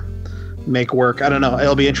try to make work. I don't know.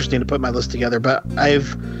 It'll be interesting to put my list together. But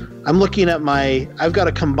I've I'm looking at I've got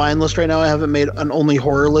a combined list right now. I haven't made an only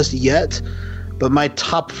horror list yet, but my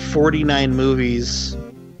top 49 movies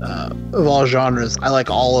of all genres, I like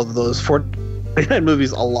all of those 49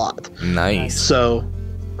 movies a lot. Nice. So,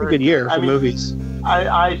 a good year for movies.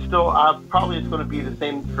 I still probably it's going to be the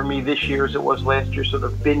same for me this year as it was last year. Sort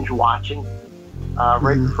of binge watching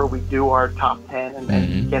right before we do our top 10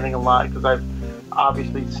 and getting a lot, because I've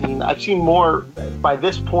obviously seen more by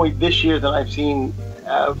this point this year than I've seen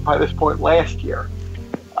by this point last year,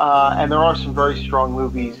 and there are some very strong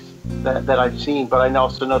movies that I've seen, but I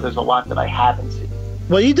also know there's a lot that I haven't seen.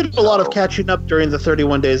 Well, you did a lot of catching up during the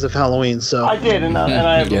 31 days of Halloween, so I did, and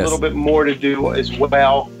I have a little bit more to do as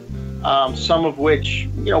well. Some of which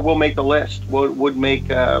will make the list. Would make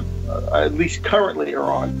at least currently are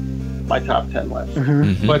on my top 10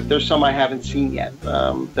 list. But there's some I haven't seen yet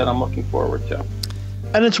that I'm looking forward to.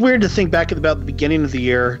 And it's weird to think back about the beginning of the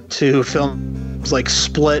year to films like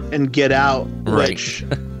Split and Get Out, which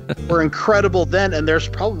were incredible then, and there's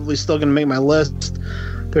probably still going to make my list.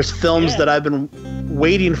 There's films that I've been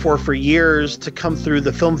waiting for years to come through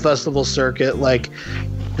the film festival circuit, like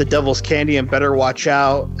The Devil's Candy and Better Watch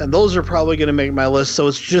Out, and those are probably going to make my list. So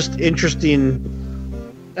it's just interesting.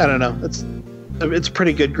 I don't know. It's a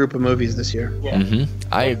pretty good group of movies this year. Yeah.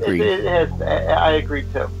 I agree. I agree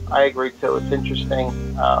too. It's interesting,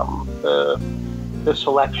 the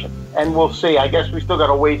selection, and we'll see. I guess we still got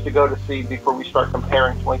a ways to go to see before we start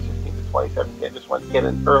comparing 2016 to 2017. I just want to get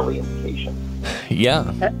an early indication.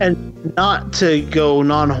 Yeah. And not to go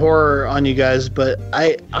non-horror on you guys, but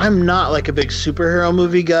I'm not like a big superhero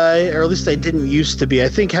movie guy, or at least I didn't used to be. I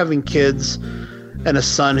think having kids and a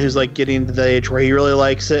son who's like getting to the age where he really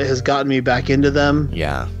likes it has gotten me back into them.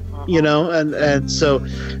 Yeah. And so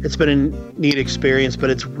it's been a neat experience,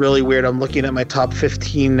 but it's really weird. I'm looking at my top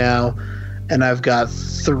 15 now, and I've got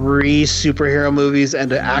 3 superhero movies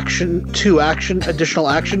and two additional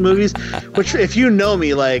action movies, which, if you know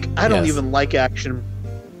me, like, I don't even like action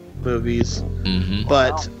movies,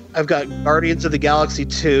 but I've got Guardians of the Galaxy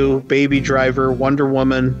 2, Baby Driver, Wonder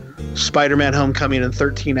Woman, Spider-Man Homecoming in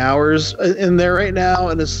 13 hours in there right now,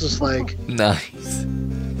 and it's just like nice.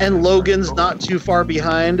 And Logan's not too far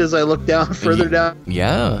behind as I look down further down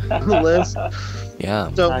the list.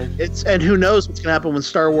 Yeah. So and who knows what's gonna happen when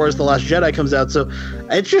Star Wars: The Last Jedi comes out. So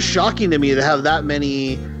it's just shocking to me to have that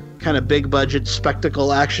many kind of big budget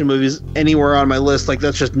spectacle action movies anywhere on my list. Like,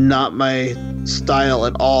 that's just not my style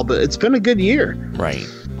at all. But it's been a good year. Right.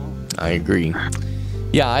 I agree.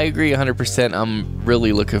 Yeah, I agree 100%. I'm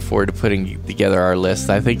really looking forward to putting together our list.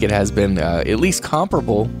 I think it has been at least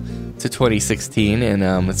comparable to 2016,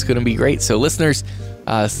 and it's going to be great. So, listeners,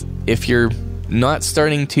 if you're not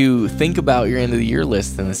starting to think about your end of the year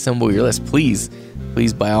list and assemble your list, please,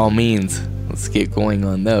 by all means, let's get going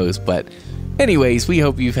on those. But anyways, we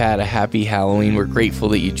hope you've had a happy Halloween. We're grateful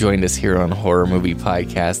that you joined us here on Horror Movie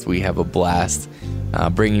Podcast. We have a blast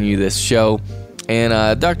bringing you this show.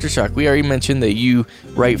 And Dr. Shock, we already mentioned that you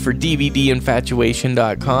write for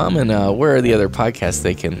DVDinfatuation.com, and where are the other podcasts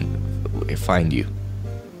they can find you?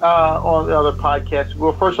 On the other podcasts.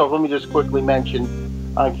 Well, first off, let me just quickly mention,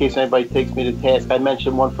 in case anybody takes me to task, I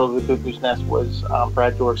mentioned One Flew Over the Cuckoo's Nest was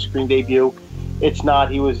Brad Dourif's screen debut. It's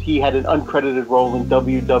not. He had an uncredited role in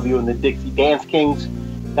WW and the Dixie Dance Kings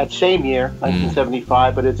that same year,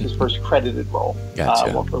 1975, but it's his first credited role.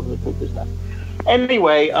 Gotcha. One Flew Over the Cuckoo's Nest.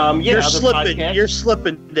 Anyway, you're slipping. You're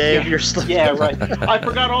slipping, Dave. Yeah. You're slipping. Yeah, right. I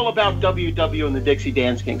forgot all about WW and the Dixie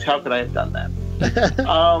Dance Kings. How could I have done that?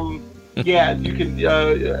 Yeah, you can.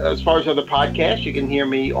 As far as other podcasts, you can hear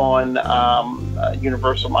me on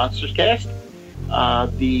Universal Monsters Cast,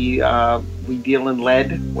 the We Deal in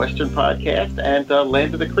Lead Western podcast, and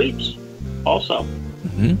Land of the Creeps, also.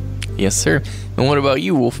 Yes, sir. And what about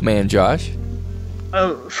you, Wolfman Josh?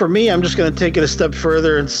 For me, I'm just going to take it a step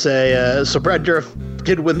further and say, so Brad Dourif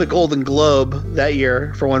did win the Golden Globe that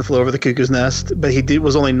year for One Flew Over the Cuckoo's Nest, but he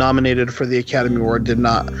was only nominated for the Academy Award, did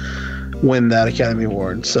not win that Academy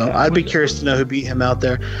Award. So I'd be curious to know who beat him out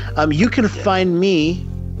there. You can find me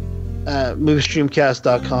at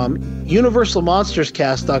Moviestreamcast.com,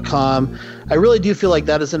 UniversalMonstersCast.com. I really do feel like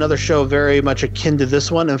that is another show very much akin to this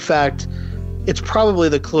one. In fact, it's probably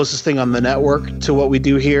the closest thing on the network to what we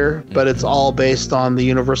do here, but it's all based on the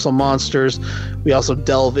Universal Monsters. We also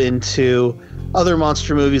delve into other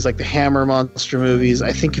monster movies like the Hammer monster movies.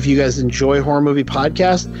 I think if you guys enjoy Horror Movie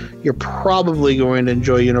Podcast, you're probably going to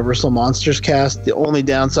enjoy Universal Monsters Cast. The only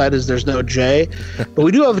downside is there's no Jay, but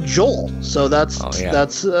we do have Joel, so that's an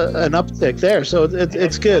uptick there. So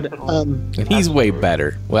it's good. And he's way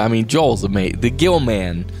better. Well, I mean, Joel's amazing. The Gill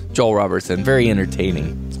Man, Joel Robertson, very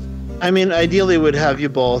entertaining. I mean, ideally we'd have you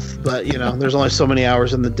both, but there's only so many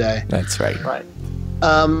hours in the day. That's right. Right.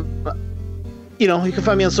 You can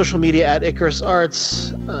find me on social media at Icarus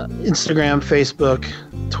Arts, Instagram, Facebook,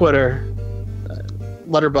 Twitter,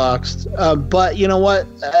 Letterboxd. But you know what?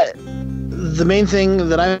 The main thing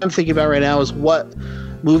that I'm thinking about right now is what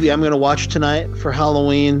movie I'm going to watch tonight for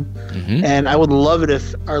Halloween. Mm-hmm. And I would love it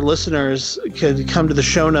if our listeners could come to the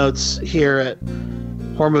show notes here at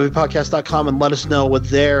horrormoviepodcast.com and let us know what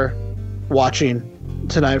they're watching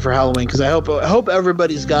tonight for Halloween, because I hope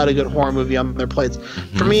everybody's got a good horror movie on their plates.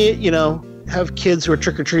 Mm-hmm. For me, have kids who are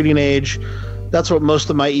trick-or-treating age. That's what most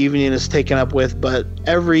of my evening is taken up with, but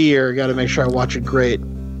every year I got to make sure I watch a great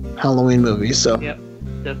Halloween movie. So yep,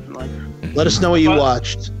 definitely. Let us know what you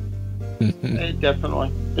watched.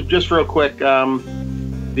 Definitely. Just real quick,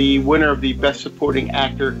 the winner of the Best Supporting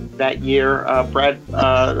Actor that year, like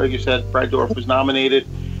you said, Brad Dourif was nominated.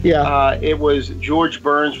 Yeah. It was George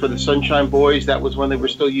Burns for The Sunshine Boys. That was when they were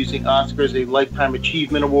still using Oscar as a Lifetime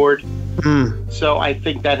Achievement Award. So I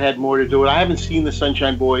think that had more to do with it. I haven't seen The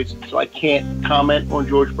Sunshine Boys, so I can't comment on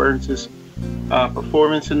George Burns'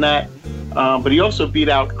 performance in that. But he also beat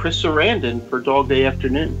out Chris Sarandon for Dog Day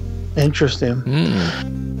Afternoon. Interesting.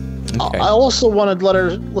 Okay. I also wanted to let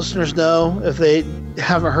our listeners know, if they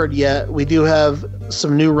haven't heard yet, we do have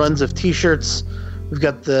some new runs of t-shirts. We've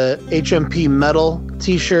got the HMP Metal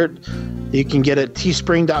t-shirt. You can get at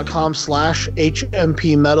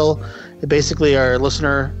teespring.com/HMP Metal. Basically, our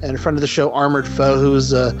listener and friend of the show, Armored Foe,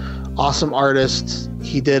 who's an awesome artist.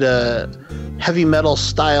 He did a heavy metal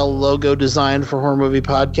style logo design for Horror Movie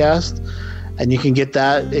Podcast. And you can get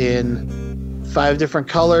that in 5 different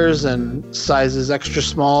colors and sizes extra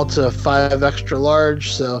small to 5 extra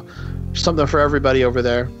large. So something for everybody over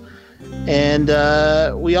there. And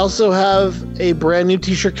we also have a brand new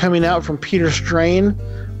t-shirt coming out from Peter Strain.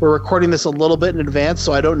 We're recording this a little bit in advance,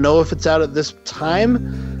 so I don't know if it's out at this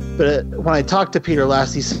time. But when I talked to Peter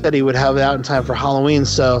last, he said he would have it out in time for Halloween.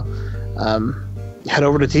 So head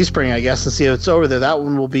over to Teespring, I guess, and see if it's over there. That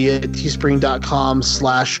one will be at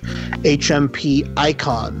teespring.com/HMP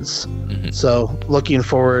Icons. Mm-hmm. So looking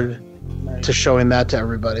forward to showing that to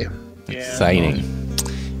everybody. Exciting.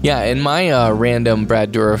 Yeah, and my random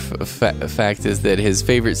Brad Dourif fact is that his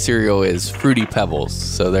favorite cereal is Fruity Pebbles.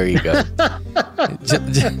 So there you go.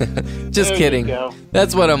 Just kidding.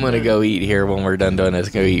 That's what I'm going to go eat here when we're done doing this.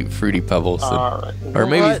 Go eat Fruity Pebbles. Right. Or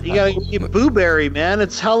maybe you got to eat Boo Berry, man.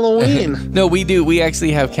 It's Halloween. No, we do. We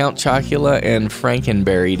actually have Count Chocula and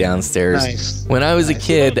Frankenberry downstairs. Nice. When I was a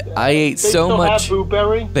kid, I ate so much. Have Boo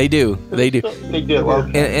Berry? They do. They do. They do.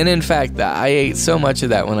 Okay. And in fact, I ate so much of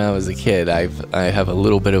that when I was a kid. I have a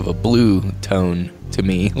little bit of a blue tone to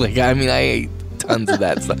me. I ate tons of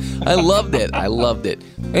that stuff. I loved it.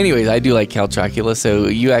 Anyways, I do like Count Chocula, so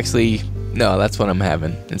you actually... No, that's what I'm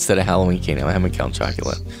having. Instead of Halloween candy, I'm having Count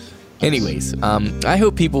Chocula. Anyways, I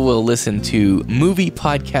hope people will listen to Movie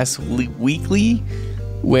Podcast Weekly,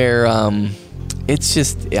 where it's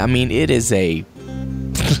just... it is a...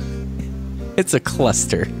 It's a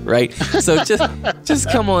cluster, right? So just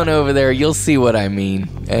come on over there. You'll see what I mean.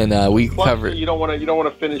 And we cover. You don't want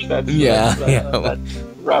to finish that. Yeah.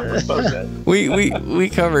 We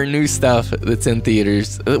cover new stuff that's in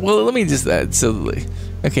theaters. Well, let me just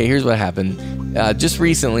okay. Here's what happened. Just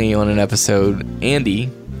recently on an episode,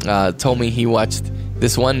 Andy told me he watched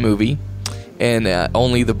this one movie. And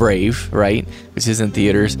Only the Brave, right, which is in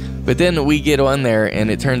theaters. But then we get on there,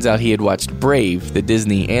 and it turns out he had watched Brave, the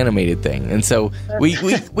Disney animated thing. And so we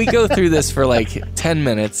go through this for like 10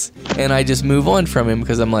 minutes, and I just move on from him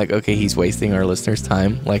because I'm like, okay, he's wasting our listeners'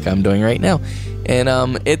 time like I'm doing right now. And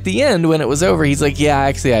at the end, when it was over, he's like, yeah,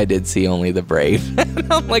 actually, I did see Only the Brave.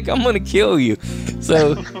 And I'm like, I'm going to kill you.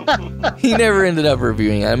 So he never ended up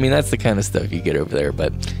reviewing it. That's the kind of stuff you get over there.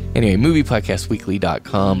 But anyway,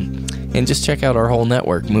 moviepodcastweekly.com. And just check out our whole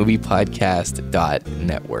network,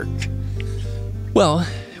 moviepodcast.network. Well,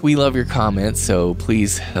 we love your comments, so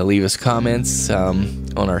please leave us comments on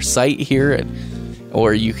our site here.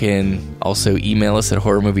 Or you can also email us at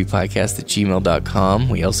horrormoviepodcast@gmail.com.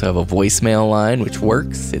 We also have a voicemail line, which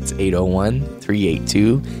works. It's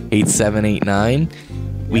 801-382-8789.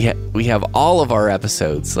 We have all of our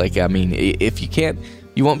episodes. If you can't...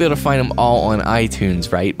 You won't be able to find them all on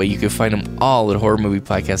iTunes, right? But you can find them all at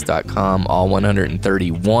horrormoviepodcast.com, all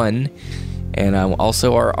 131. And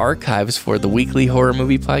also our archives for the Weekly Horror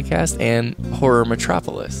Movie Podcast and Horror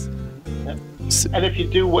Metropolis. And if you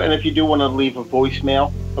do want to leave a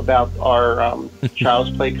voicemail about our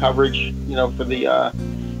Child's Play coverage,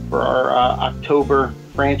 for our October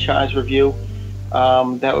franchise review,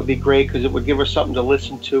 that would be great because it would give us something to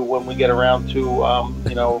listen to when we get around to,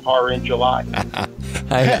 Horror in July.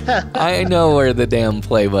 I know where the damn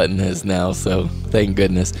play button is now, so thank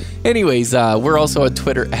goodness. Anyways, we're also on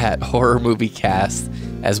Twitter at Horror Movie Cast,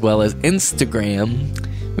 as well as Instagram.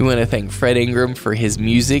 We want to thank Fred Ingram for his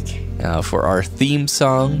music, for our theme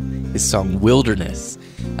song, his song Wilderness.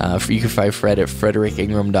 You can find Fred at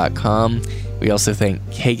fredericingram.com. We also thank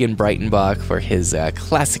Kagan Breitenbach for his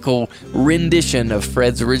classical rendition of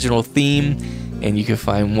Fred's original theme. And you can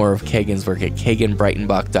find more of Kagan's work at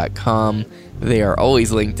kaganbreitenbach.com. They are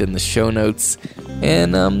always linked in the show notes.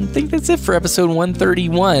 And I think that's it for episode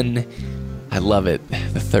 131. I love it.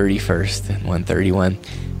 The 31st and 131.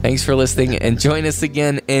 Thanks for listening, and join us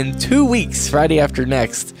again in 2 weeks, Friday after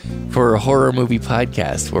next, for a horror movie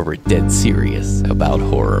podcast where we're dead serious about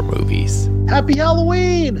horror movies. Happy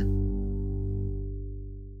Halloween!